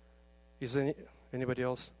 Is anybody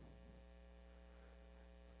else?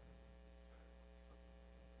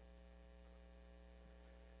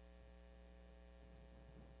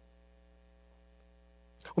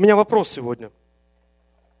 У меня вопрос сегодня.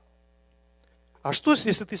 А что,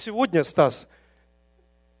 если ты сегодня, Стас,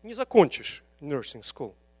 не закончишь nursing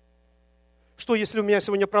school? Что, если у меня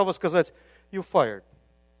сегодня право сказать you're fired?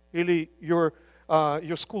 Или your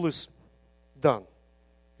school is done?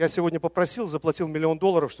 Я сегодня попросил, заплатил $1 миллион,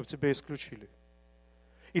 чтобы тебя исключили.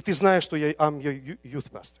 И ты знаешь, что I'm your youth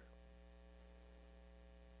pastor.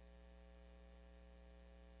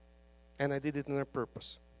 And I did it on a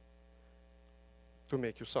purpose. To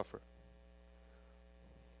make you suffer.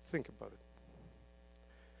 Think about it.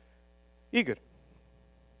 Игорь,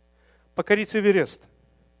 покорить Эверест.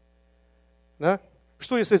 Да?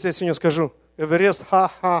 Что, если я тебе сегодня скажу, Эверест,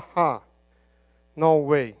 ха-ха-ха. No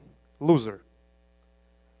way. Loser.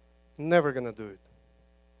 Never gonna do it.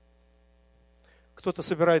 Кто-то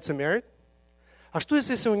собирается married? А что,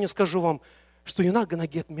 если я сегодня скажу вам, что you're not gonna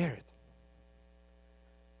get married?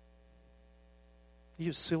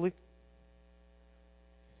 You silly.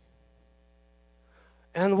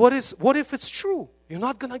 And what if it's true? You're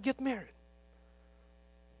not gonna get married.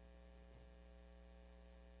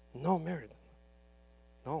 No married.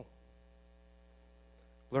 No.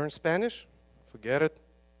 Learn Spanish? Forget it.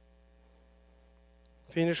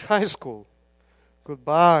 Finish high school.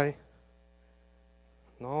 Goodbye.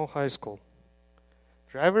 No high school.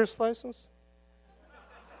 Driver's license?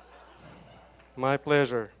 My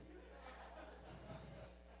pleasure.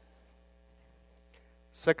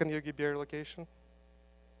 Second UGBR location?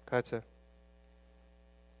 Katya,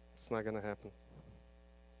 it's not going to happen.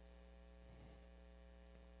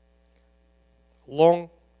 Long-term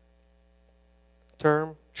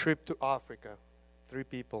trip to Africa. 3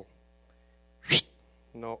 people.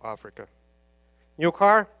 No Africa. New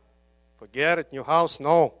car? Forget it. New house?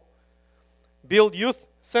 No. Build youth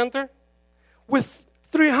center? With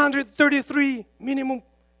 333 minimum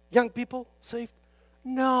young people saved?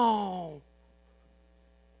 No.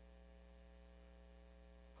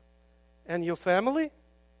 And your family?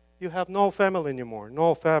 You have no family anymore.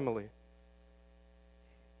 No family.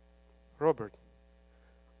 Robert,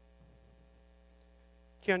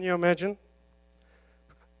 can you imagine?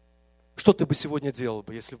 Что ты бы сегодня делал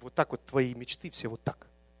бы, если бы вот так вот твои мечты все вот так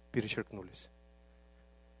перечеркнулись?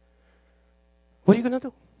 What are you gonna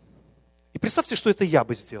do? И представьте, что это я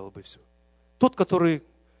бы сделал бы все. Тот, который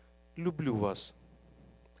люблю вас,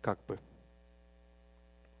 как бы.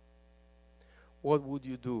 What would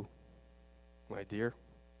you do, my dear?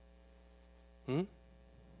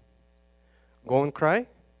 Go and cry?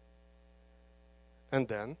 And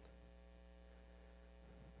then?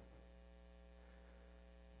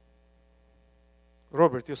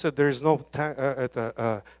 Robert, you said there is no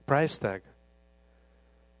price tag.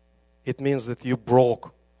 It means that you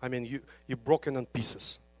broke. I mean, you broken in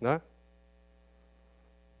pieces. Да?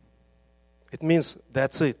 It means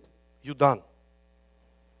that's it. You done.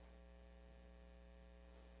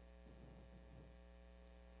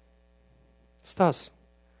 Stas,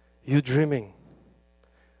 you dreaming.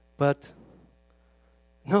 But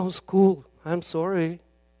no school. I'm sorry.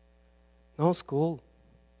 No school.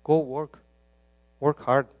 Go work. Work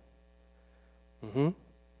hard.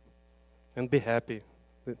 And be happy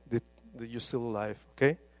that you're still alive.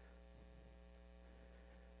 Okay?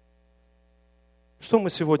 Что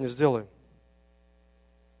мы сегодня сделаем?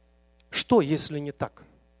 Что, если не так?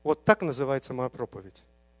 Вот так называется моя проповедь.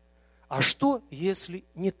 А что, если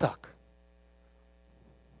не так?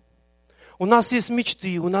 У нас есть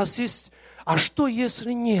мечты, у нас есть... А что,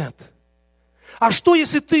 если нет? А что,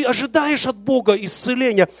 если ты ожидаешь от Бога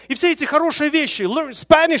исцеления? И все эти хорошие вещи, learn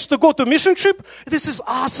Spanish to go to mission trip, this is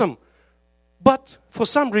awesome. But for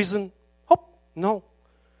some reason, no.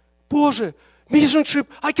 Боже, mission trip,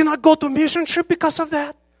 I cannot go to mission trip because of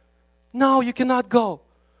that. No, you cannot go.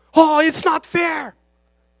 Oh, it's not fair.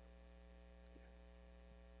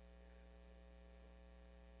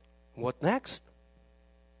 What next?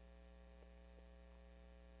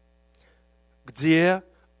 Где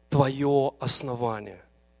твое основание?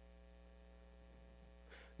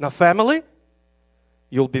 На family?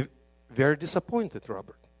 You'll be very disappointed,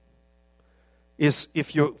 Robert.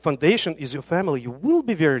 If your foundation is your family, you will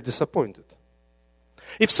be very disappointed.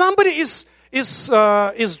 If somebody is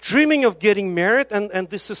dreaming of getting married and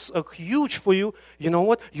this is huge for you, you know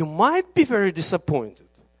what? You might be very disappointed.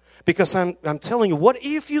 Because I'm telling you, what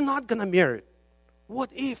if you're not going to marry? What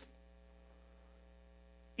if?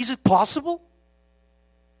 Is it possible?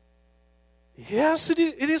 Yes, it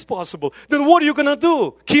is possible. Then what are you going to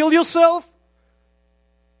do? Kill yourself?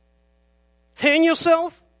 Hang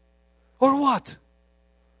yourself? Or what?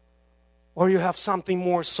 Or you have something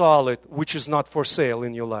more solid which is not for sale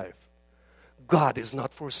in your life. God is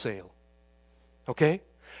not for sale. Okay?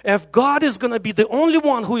 If God is going to be the only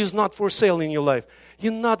one who is not for sale in your life,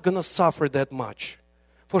 you're not going to suffer that much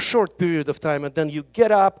for a short period of time, and then you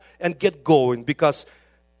get up and get going because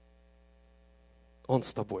Он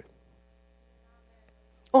с тобой.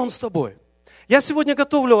 Он с тобой. Я сегодня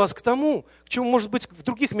готовлю вас к тому, к чему, может быть, в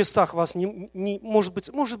других местах вас, может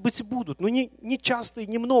быть и будут, но не часто и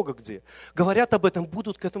немного где. Говорят об этом,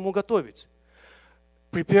 будут к этому готовить.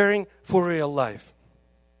 Preparing for real life.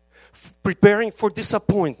 Preparing for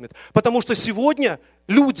disappointment. Потому что сегодня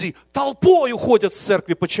люди толпой уходят с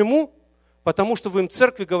церкви. Почему? Потому что в им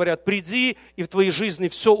церкви говорят, приди, и в твоей жизни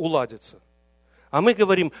все уладится. А мы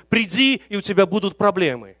говорим, приди, и у тебя будут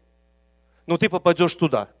проблемы. Но ты попадешь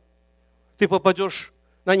туда. Ты попадешь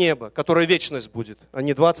на небо, которое вечность будет, а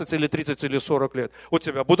не 20 или 30 или 40 лет. У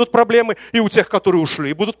тебя будут проблемы, и у тех, которые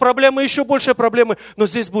ушли, будут проблемы, еще большие проблемы. Но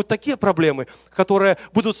здесь будут такие проблемы, которые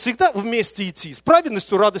будут всегда вместе идти, с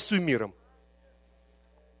праведностью, радостью и миром.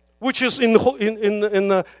 Which is in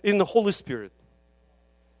the Holy Spirit.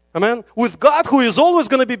 Amen? With God who is always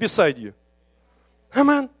going to be beside you.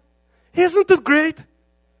 Amen? Isn't it great?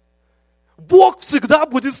 Бог всегда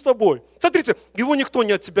будет с тобой. Смотрите, его никто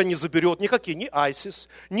от тебя не заберет, никакие, ни ISIS,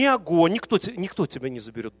 ни огонь, никто тебя не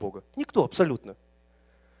заберет Бога. Никто, абсолютно.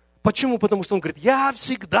 Почему? Потому что Он говорит, я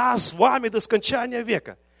всегда с вами до скончания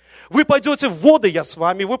века. Вы пойдете в воды, я с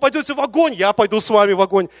вами. Вы пойдете в огонь, я пойду с вами в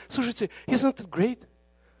огонь. Слушайте, isn't it great?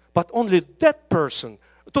 But only that person,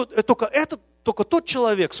 только тот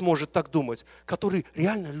человек сможет так думать, который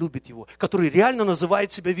реально любит Его, который реально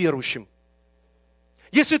называет себя верующим.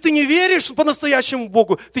 Если ты не веришь по-настоящему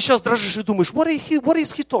Богу, ты сейчас дрожишь и думаешь, what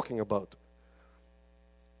is he talking about?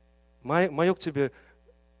 Мое к тебе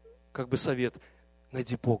совет,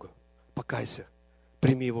 найди Бога, покайся,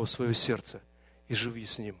 прими Его в свое сердце и живи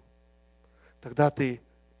с Ним. Тогда ты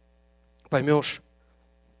поймешь,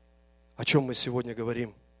 о чем мы сегодня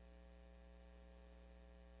говорим.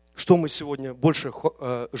 Что мы сегодня больше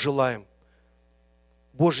желаем?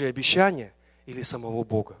 Божье обещание или самого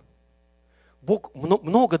Бога? Бог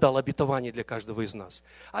много дал обетований для каждого из нас.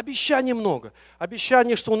 Обещаний много.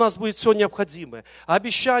 Обещание, что у нас будет все необходимое.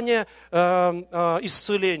 Обещание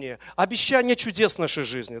исцеления. Обещание чудес в нашей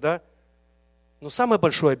жизни. Да? Но самое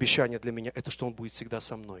большое обещание для меня, это что Он будет всегда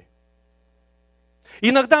со мной.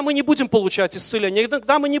 Иногда мы не будем получать исцеление,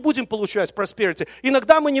 иногда мы не будем получать prosperity,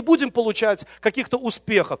 иногда мы не будем получать каких-то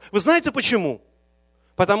успехов. Вы знаете почему?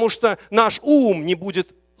 Потому что наш ум не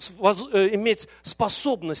будет иметь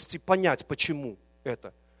способности понять, почему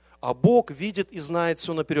это. А Бог видит и знает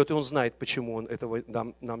все наперед, и Он знает, почему Он этого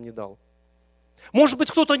нам не дал. Может быть,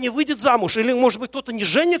 кто-то не выйдет замуж, или, может быть, кто-то не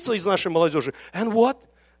женится из нашей молодежи. And what?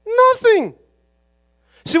 Nothing.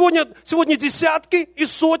 Сегодня десятки и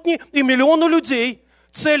сотни и миллионы людей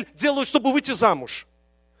цель делают, чтобы выйти замуж.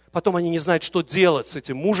 Потом они не знают, что делать с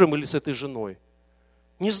этим мужем или с этой женой.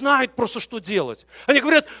 Не знают просто, что делать. Они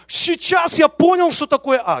говорят, сейчас я понял, что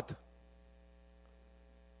такое ад.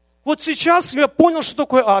 Вот сейчас я понял, что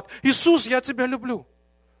такое ад. Иисус, я тебя люблю.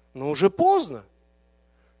 Но уже поздно.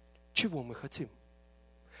 Чего мы хотим?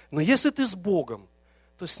 Но если ты с Богом,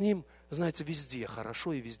 то с Ним, знаете, везде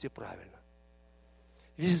хорошо и везде правильно.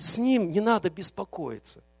 С Ним не надо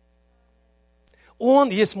беспокоиться. Он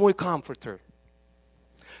есть мой комфортер.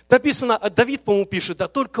 Написано, Давид, по-моему, пишет, да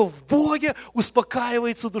только в Боге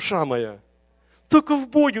успокаивается душа моя. Только в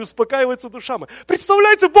Боге успокаивается душа моя.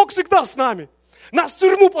 Представляете, Бог всегда с нами. Нас в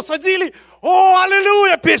тюрьму посадили, о,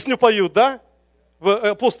 аллилуйя, песню поют, да?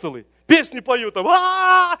 Апостолы. Песни поют там.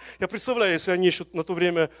 Я представляю, если они еще на то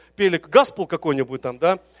время пели гаспел какой-нибудь там,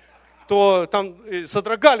 да, то там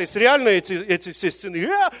содрогались реально эти все стены.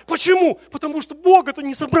 Почему? Потому что Бога-то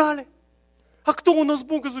не забрали. А кто у нас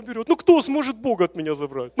Бога заберет? Ну, кто сможет Бога от меня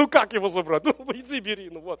забрать? Ну, как его забрать? Ну, иди бери,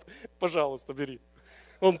 ну вот, пожалуйста, бери.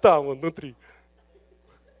 Он там, он внутри.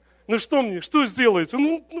 Ну, что мне, что сделаете?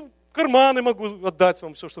 Ну, карманы могу отдать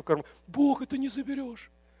вам, все, что в кармане. Бог это не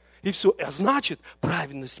заберешь. И все. А значит,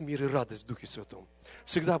 праведность, мир и радость в Духе Святом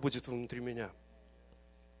всегда будет внутри меня.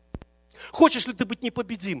 Хочешь ли ты быть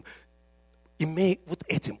непобедим? Имей вот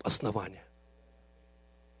этим основание.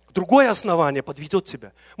 Другое основание подведет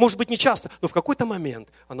тебя. Может быть, не часто, но в какой-то момент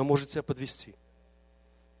оно может тебя подвести.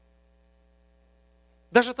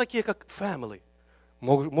 Даже такие, как family,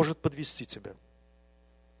 может подвести тебя.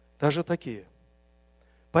 Даже такие.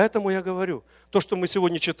 Поэтому я говорю, то, что мы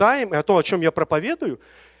сегодня читаем, и то, о чем я проповедую,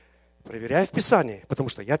 проверяй в Писании, потому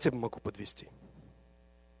что я тебя могу подвести.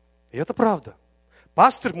 И это правда.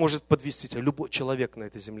 Пастор может подвести тебя, любой человек на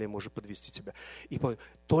этой земле может подвести тебя. И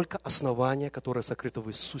только основание, которое сокрыто в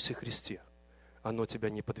Иисусе Христе, оно тебя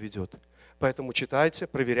не подведет. Поэтому читайте,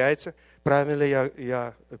 проверяйте, правильно ли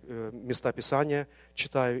я места Писания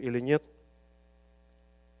читаю или нет.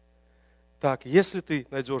 Так, если ты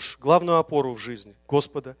найдешь главную опору в жизни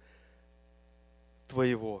Господа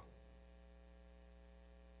твоего,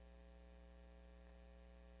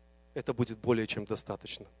 это будет более чем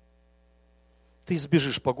достаточно. Ты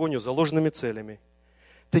избежишь погоню за ложными целями.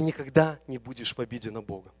 Ты никогда не будешь в обиде на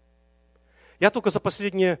Бога. Я только за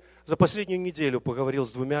последнюю неделю поговорил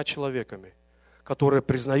с 2 человеками, которые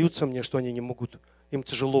признаются мне, что они не могут, им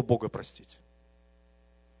тяжело Бога простить.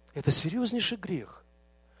 Это серьезнейший грех.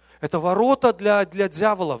 Это ворота для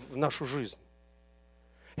дьявола в нашу жизнь.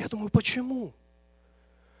 Я думаю, почему?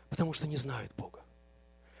 Потому что не знают Бога.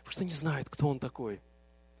 Потому что не знают, кто Он такой.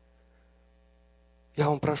 Я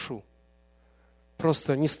вам прошу,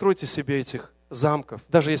 просто не стройте себе этих замков,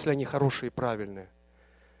 даже если они хорошие и правильные.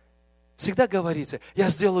 Всегда говорите, я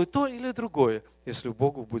сделаю то или другое, если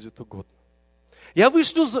Богу будет угодно. Я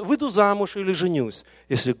выйду замуж или женюсь,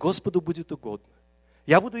 если Господу будет угодно.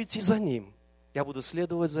 Я буду идти за Ним, я буду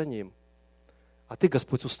следовать за Ним. А Ты,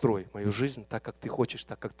 Господь, устрой мою жизнь так, как Ты хочешь,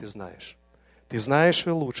 так, как Ты знаешь. Ты знаешь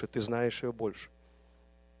ее лучше, Ты знаешь ее больше.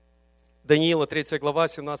 Даниила, 3 глава,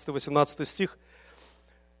 17-18 стих.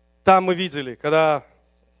 Там мы видели, когда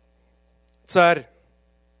царь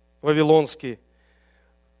Вавилонский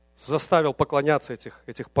заставил поклоняться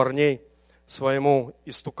этих парней своему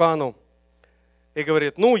истукану и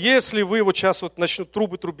говорит, ну, если вы вот сейчас вот начнут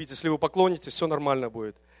трубы трубить, если вы поклонитесь, все нормально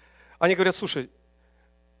будет. Они говорят, слушай,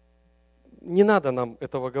 не надо нам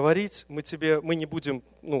этого говорить, мы не будем,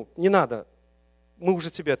 не надо, мы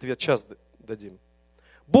уже тебе ответ час дадим.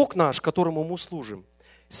 Бог наш, которому мы служим,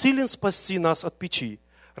 силен спасти нас от печи,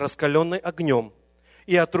 раскаленной огнем,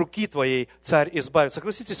 и от руки твоей царь избавит.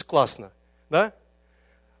 Согласитесь, классно, да?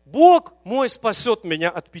 Бог мой спасет меня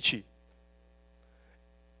от печи.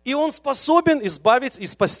 И Он способен избавить и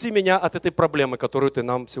спасти меня от этой проблемы, которую ты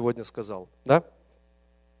нам сегодня сказал, да?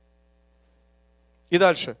 И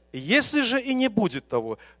дальше. Если же и не будет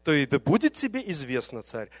того, то и да будет тебе известно,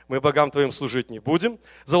 царь. Мы богам твоим служить не будем,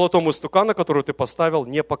 золотому истукану, который ты поставил,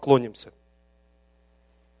 не поклонимся.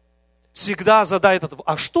 Всегда задай этот вопрос.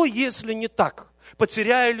 А что, если не так?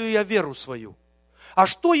 Потеряю ли я веру свою? А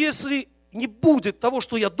что, если не будет того,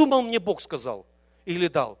 что я думал, мне Бог сказал или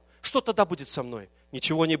дал? Что тогда будет со мной?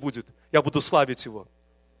 Ничего не будет. Я буду славить Его.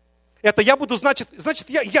 Это я буду, значит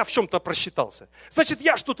я в чем-то просчитался. Значит,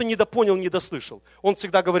 я что-то недопонял, недослышал. Он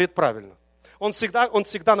всегда говорит правильно. Он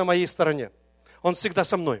всегда на моей стороне. Он всегда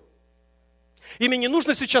со мной. И мне не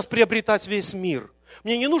нужно сейчас приобретать весь мир.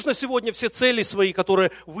 Мне не нужно сегодня все цели свои,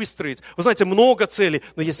 которые выстроить. Вы знаете, много целей,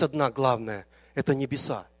 но есть одна главная – это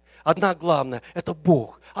небеса. Одна главная – это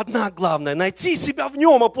Бог. Одна главная – найти себя в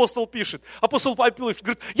Нем, апостол пишет. Апостол Павел пишет,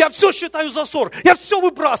 говорит, я все считаю за ссор, я все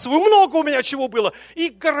выбрасываю, много у меня чего было. И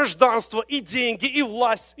гражданство, и деньги, и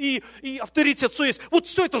власть, и авторитет, все есть. Вот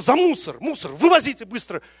все это за мусор, вывозите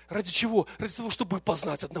быстро. Ради чего? Ради того, чтобы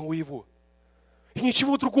познать одного Его. И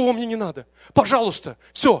ничего другого мне не надо. Пожалуйста,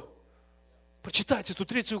 все. Прочитайте эту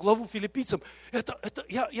 3 главу Филиппийцам.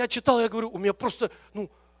 Я читал, я говорю, у меня просто,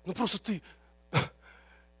 просто ты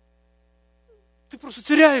просто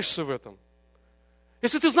теряешься в этом.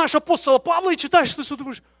 Если ты знаешь апостола Павла и читаешь, ты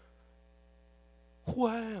думаешь, who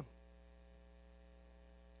I am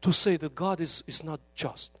to say that God is not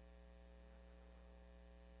just.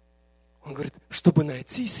 Он говорит, чтобы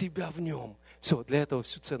найти себя в Нем. Все, для этого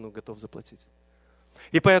всю цену готов заплатить.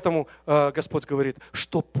 И поэтому Господь говорит,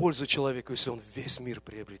 что польза человеку, если он весь мир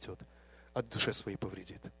приобретет, а душе своей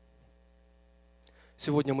повредит.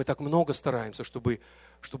 Сегодня мы так много стараемся, чтобы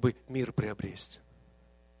мир приобрести.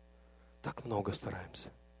 Так много стараемся.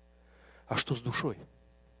 А что с душой?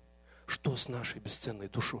 Что с нашей бесценной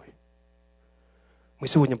душой? Мы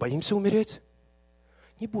сегодня боимся умереть?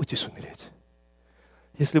 Не бойтесь умереть.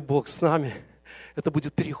 Если Бог с нами, это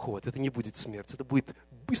будет переход, это не будет смерть, это будет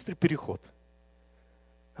быстрый переход.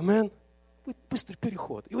 Амин. Будет быстрый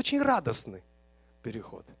переход. И очень радостный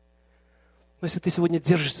переход. Но если ты сегодня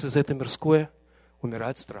держишься за это мирское,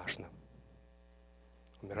 умирать страшно.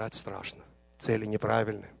 Умирать страшно. Цели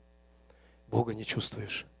неправильные. Бога не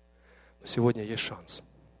чувствуешь. Но сегодня есть шанс.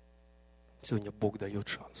 Сегодня Бог дает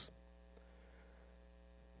шанс.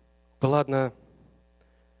 Была одна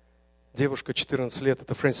девушка, 14 лет,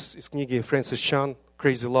 это из книги Фрэнсис Чан,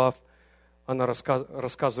 Crazy Love. Она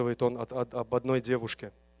рассказывает об одной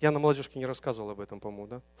девушке. Я на молодежке не рассказывал об этом, по-моему,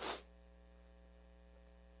 да?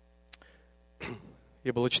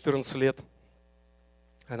 Ей было 14 лет.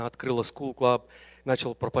 Она открыла School Club,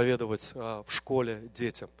 начала проповедовать в школе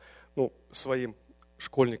детям, своим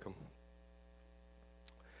школьникам.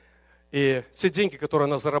 И все деньги, которые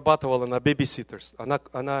она зарабатывала на бэбиситерстве,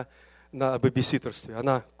 она на бэбиситерстве,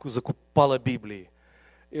 она закупала Библии,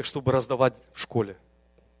 чтобы раздавать в школе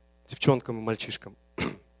девчонкам и мальчишкам.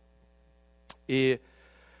 И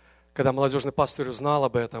когда молодежный пастор узнал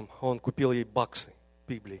об этом, он купил ей баксы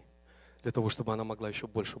Библии, для того, чтобы она могла еще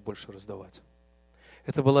больше и больше раздавать.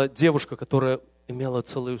 Это была девушка, которая имела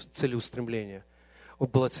целеустремление.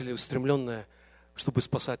 Была целеустремленная, чтобы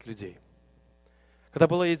спасать людей. Когда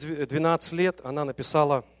было ей 12 лет, она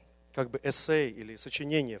написала эссей или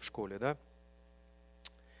сочинение в школе, да?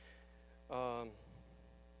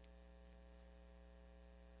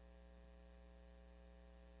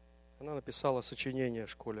 Она написала сочинение в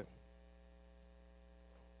школе.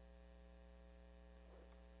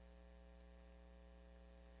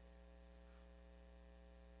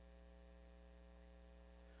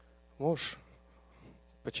 Можешь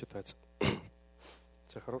почитать? У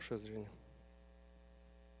тебя хорошее зрение.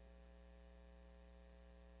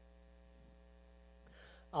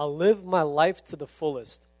 I'll live my life to the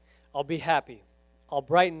fullest. I'll be happy. I'll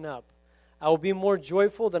brighten up. I will be more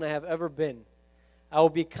joyful than I have ever been. I will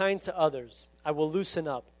be kind to others. I will loosen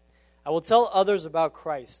up. I will tell others about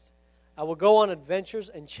Christ. I will go on adventures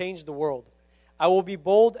and change the world. I will be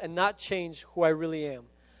bold and not change who I really am.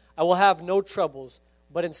 I will have no troubles,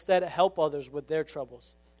 but instead help others with their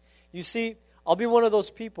troubles. You see, I'll be one of those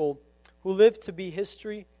people who live to be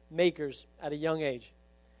history makers at a young age.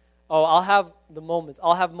 Oh, I'll have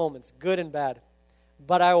moments, good and bad,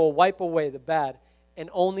 but I will wipe away the bad and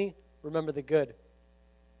only remember the good.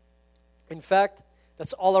 In fact,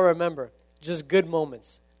 that's all I remember, just good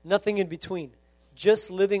moments, nothing in between, just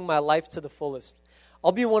living my life to the fullest.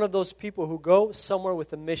 I'll be one of those people who go somewhere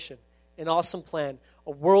with a mission, an awesome plan,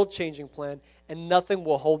 a world-changing plan, and nothing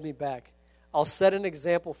will hold me back. I'll set an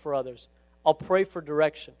example for others. I'll pray for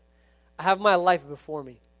direction. I have my life before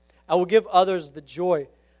me. I will give others the joy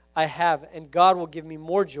I have, and God will give me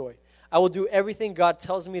more joy. I will do everything God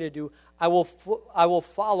tells me to do. I will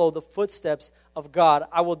follow the footsteps of God.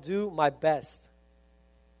 I will do my best.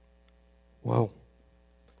 Вау.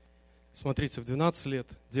 Смотрите, в 12 лет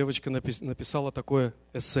девочка написала такое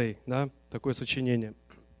эссей, да, такое сочинение.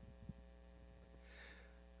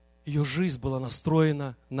 Ее жизнь была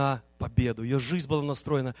настроена на победу. Ее жизнь была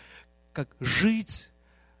настроена, как жить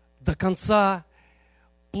до конца.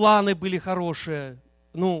 Планы были хорошие.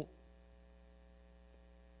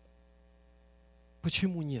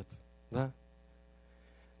 Почему нет? Да?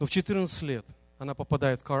 Но в 14 лет она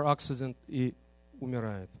попадает в car accident и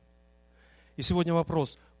умирает. И сегодня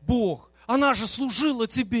вопрос. Бог, она же служила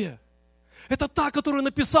тебе. Это та, которая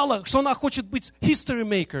написала, что она хочет быть history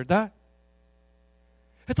maker, да?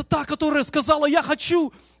 Это та, которая сказала, я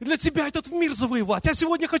хочу для тебя этот мир завоевать, я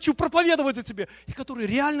сегодня хочу проповедовать о тебе. И которая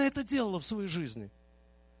реально это делала в своей жизни.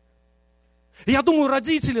 И я думаю,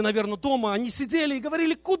 родители, наверное, дома, они сидели и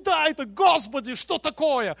говорили, куда это, Господи, что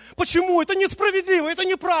такое? Почему? Это несправедливо, это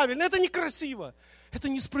неправильно, это некрасиво, это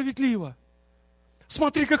несправедливо.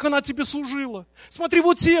 Смотри, как она тебе служила. Смотри,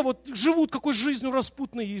 вот те вот живут какой жизнью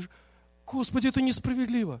распутной. И, Господи, это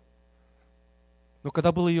несправедливо. Но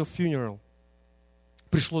когда был ее funeral,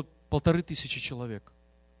 пришло 1500 человек.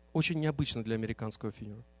 Очень необычно для американского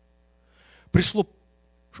funeral. Пришло,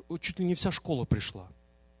 чуть ли не вся школа пришла.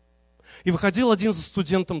 И выходил один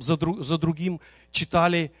студентом за другим,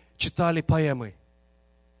 читали поэмы,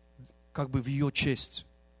 как бы в ее честь.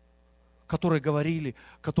 Которые говорили,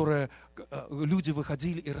 люди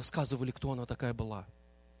выходили и рассказывали, кто она такая была.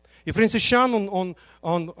 И Фрэнсис Чан,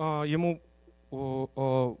 ему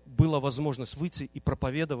была возможность выйти и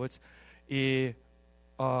проповедовать, и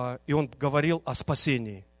он говорил о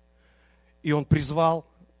спасении. И он призвал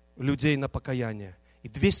людей на покаяние. И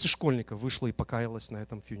 200 школьников вышло и покаялось на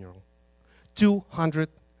этом funeral. 200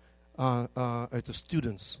 это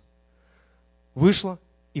students вышло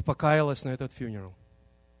и покаялось на этот funeral.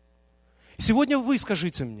 Сегодня вы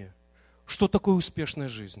скажите мне, что такое успешная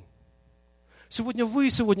жизнь.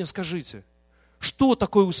 Сегодня скажите, что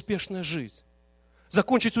такое успешная жизнь.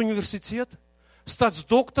 Закончить университет, стать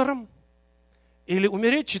доктором или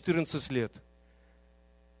умереть 14 лет.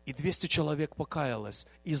 И 200 человек покаялось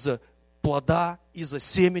из-за плода, из-за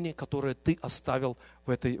семени, которое ты оставил в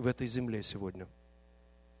этой земле сегодня.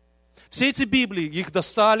 Все эти Библии, их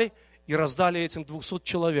достали и раздали этим 200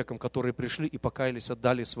 человекам, которые пришли и покаялись,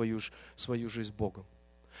 отдали свою жизнь Богу.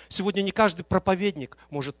 Сегодня не каждый проповедник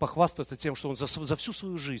может похвастаться тем, что он за всю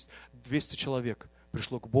свою жизнь 200 человек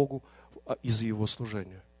пришло к Богу из-за его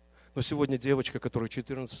служения. Но сегодня девочка, которой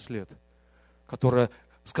 14 лет, которая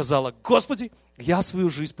сказала, Господи, я свою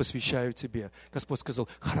жизнь посвящаю Тебе. Господь сказал,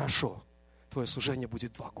 хорошо, твое служение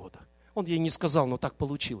будет 2 года. Он ей не сказал, но так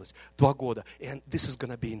получилось. 2 года. And this is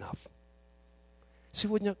gonna be enough.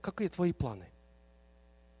 Сегодня какие твои планы?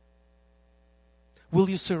 Will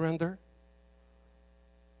you surrender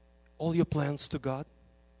all your plans to God?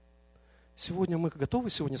 Сегодня мы готовы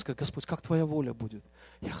сказать, Господь, как Твоя воля будет?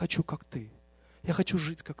 Я хочу, как Ты. Я хочу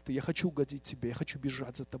жить, как Ты. Я хочу угодить Тебе. Я хочу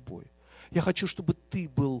бежать за Тобой. Я хочу, чтобы Ты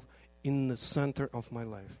был in the center of my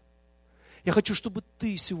life. Я хочу, чтобы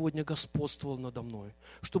Ты сегодня господствовал надо мной.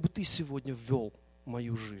 Чтобы Ты сегодня вел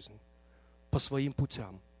мою жизнь по своим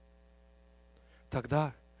путям.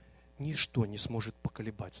 Тогда ничто не сможет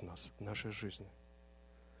поколебать нас в нашей жизни.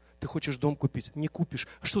 Ты хочешь дом купить? Не купишь.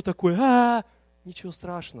 А что такое? Ничего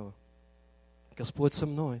страшного. Господь со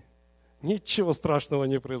мной. Ничего страшного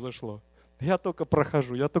не произошло. Я только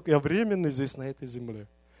прохожу. Я временный здесь, на этой земле.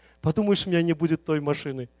 Подумаешь, у меня не будет той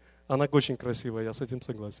машины. Она очень красивая, я с этим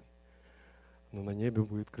согласен. Но на небе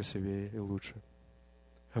будет красивее и лучше.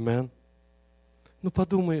 Амин. Ну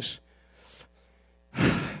подумаешь,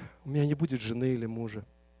 у меня не будет жены или мужа.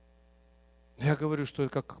 Я говорю, что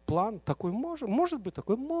это как план, такой может быть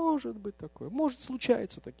такой, может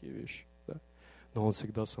случаются такие вещи. Да? Но Он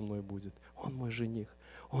всегда со мной будет. Он мой жених,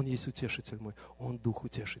 Он есть утешитель мой, Он дух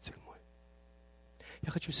утешитель мой.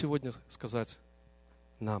 Я хочу сегодня сказать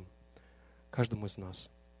нам, каждому из нас,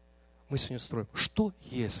 мы сегодня строим, что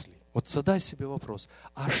если, вот задай себе вопрос,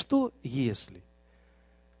 а что если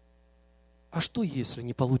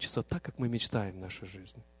не получится так, как мы мечтаем в нашей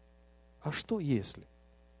жизни? А что если?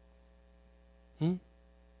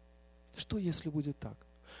 Что если будет так?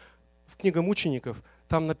 В книге мучеников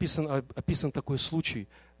там описан такой случай,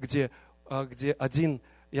 где один,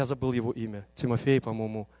 я забыл его имя, Тимофей,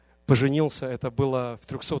 по-моему, поженился, это было в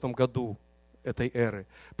 300 году этой эры,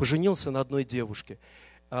 поженился на одной девушке,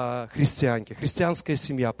 христианке, христианская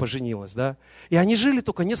семья поженилась, да, и они жили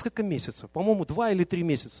только несколько месяцев, по-моему, 2 или 3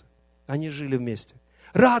 месяца они жили вместе,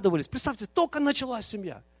 радовались, представьте, только началась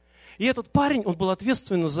семья. И этот парень, он был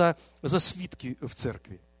ответственен за свитки в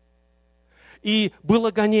церкви. И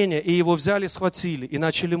было гонение, и его взяли, схватили и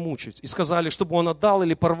начали мучить. И сказали, чтобы он отдал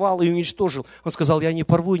или порвал и уничтожил. Он сказал, я не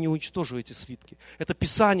порву и не уничтожу эти свитки. Это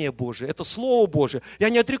Писание Божие, это Слово Божие. Я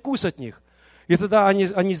не отрекусь от них. И тогда они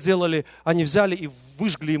взяли и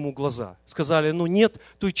выжгли ему глаза. Сказали, ну нет,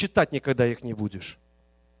 то и читать никогда их не будешь.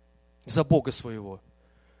 За Бога своего.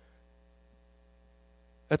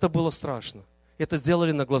 Это было страшно. Это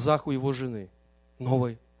сделали на глазах у его жены,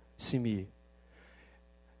 новой семьи.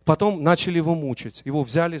 Потом начали его мучить. Его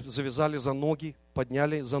взяли, завязали за ноги,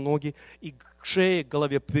 подняли за ноги и к шее, к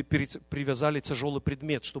голове привязали тяжелый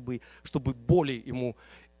предмет, чтобы боли ему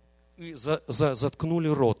и заткнули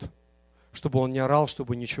рот, чтобы он не орал,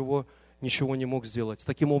 чтобы ничего не мог сделать.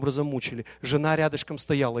 Таким образом мучили. Жена рядышком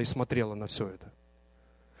стояла и смотрела на все это.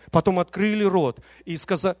 Потом открыли рот и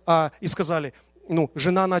сказали,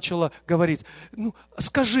 жена начала говорить,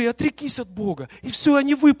 скажи, отрекись от Бога, и все,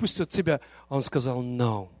 они выпустят тебя. А он сказал,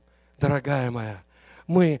 no, дорогая моя,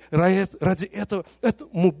 мы ради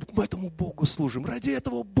этому Богу служим, ради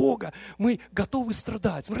этого Бога мы готовы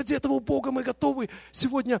страдать, ради этого Бога мы готовы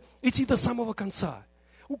сегодня идти до самого конца.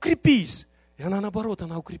 Укрепись. И она наоборот,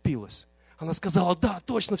 она укрепилась. Она сказала, да,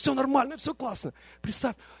 точно, все нормально, все классно.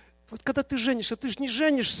 Представь, вот когда ты женишься, ты же не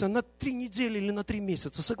женишься на 3 недели или на 3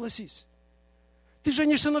 месяца, согласись. Ты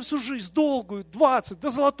женишься на всю жизнь, долгую, 20, до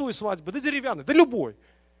золотой свадьбы, до деревянной, до любой.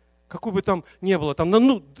 Какой бы там ни было, там,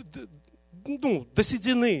 до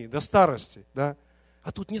седины, до старости, да.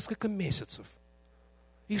 А тут несколько месяцев.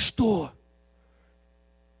 И что?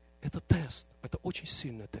 Это тест, это очень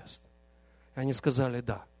сильный тест. И они сказали,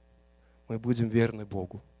 да, мы будем верны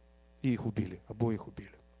Богу. И их убили, обоих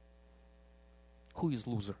убили. Who is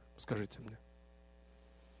loser? Скажите мне.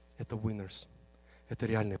 Это winners. Это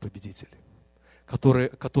реальные победители.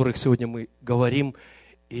 Которых сегодня мы говорим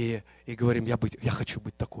и говорим, я хочу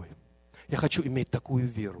быть такой. Я хочу иметь такую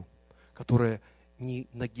веру, которая не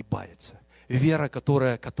нагибается. Вера,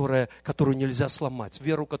 которую нельзя сломать.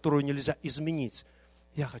 Веру, которую нельзя изменить.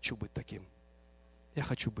 Я хочу быть таким. Я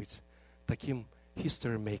хочу быть таким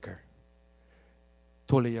history maker.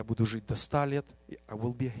 То ли я буду жить до 100 лет, I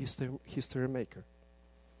will be a history maker.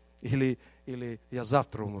 Или я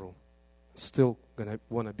завтра умру, still gonna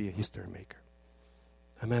wanna be a history maker.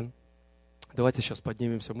 Аминь. Давайте сейчас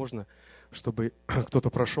поднимемся, можно, чтобы кто-то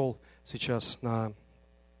прошел сейчас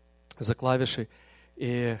за клавиши.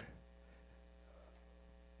 И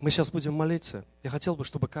мы сейчас будем молиться. Я хотел бы,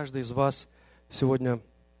 чтобы каждый из вас сегодня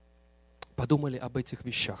подумали об этих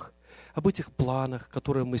вещах, об этих планах,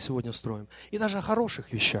 которые мы сегодня строим. И даже о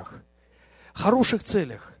хороших вещах, хороших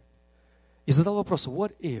целях. И задал вопрос,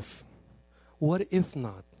 what if? What if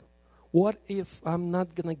not? What if I'm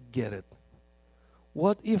not gonna get it?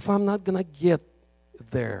 What if I'm not gonna get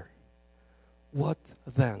there? What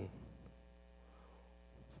then?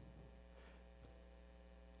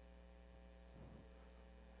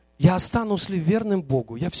 Я останусь ли верным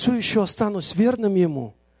Богу? Я все еще останусь верным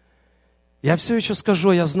Ему? Я все еще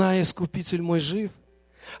скажу, я знаю, Искупитель мой жив.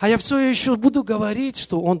 А я все еще буду говорить,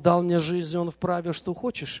 что Он дал мне жизнь, Он вправе, что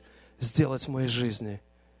хочешь сделать в моей жизни.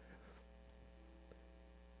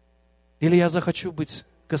 Или я захочу быть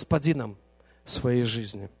господином в своей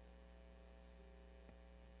жизни.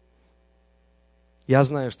 Я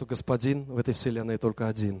знаю, что господин в этой вселенной только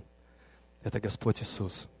один. Это Господь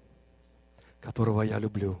Иисус, которого я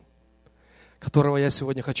люблю, которого я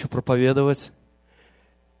сегодня хочу проповедовать,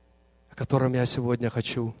 о котором я сегодня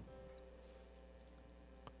хочу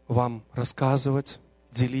вам рассказывать,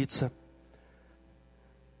 делиться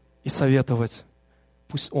и советовать.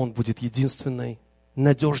 Пусть Он будет единственной,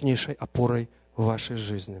 надежнейшей опорой в вашей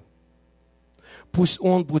жизни. Пусть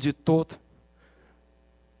Он будет тот,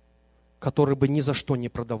 который бы ни за что не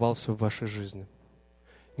продавался в вашей жизни.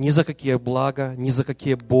 Ни за какие блага, ни за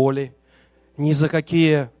какие боли, ни за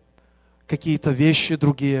какие-то вещи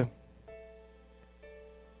другие.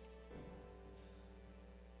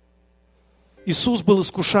 Иисус был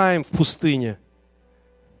искушаем в пустыне.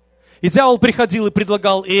 И дьявол приходил и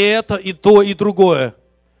предлагал и это, и то, и другое.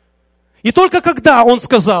 И только когда Он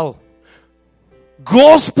сказал,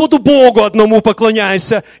 Господу Богу одному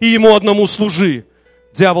поклоняйся и Ему одному служи,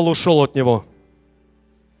 дьявол ушел от него.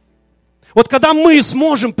 Вот когда мы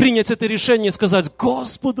сможем принять это решение и сказать,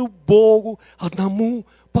 Господу Богу одному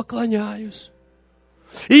поклоняюсь.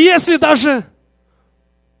 И если даже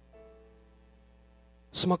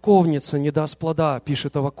смоковница не даст плода,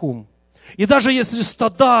 пишет Аввакум, и даже если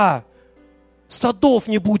стадов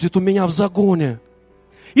не будет у меня в загоне,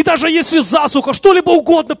 и даже если засуха, что-либо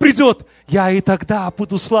угодно придет, я и тогда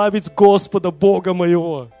буду славить Господа Бога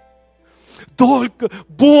моего. Только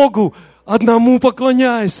Богу одному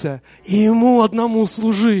поклоняйся, и Ему одному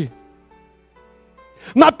служи.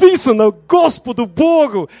 Написано, Господу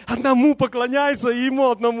Богу одному поклоняйся, и Ему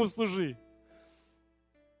одному служи.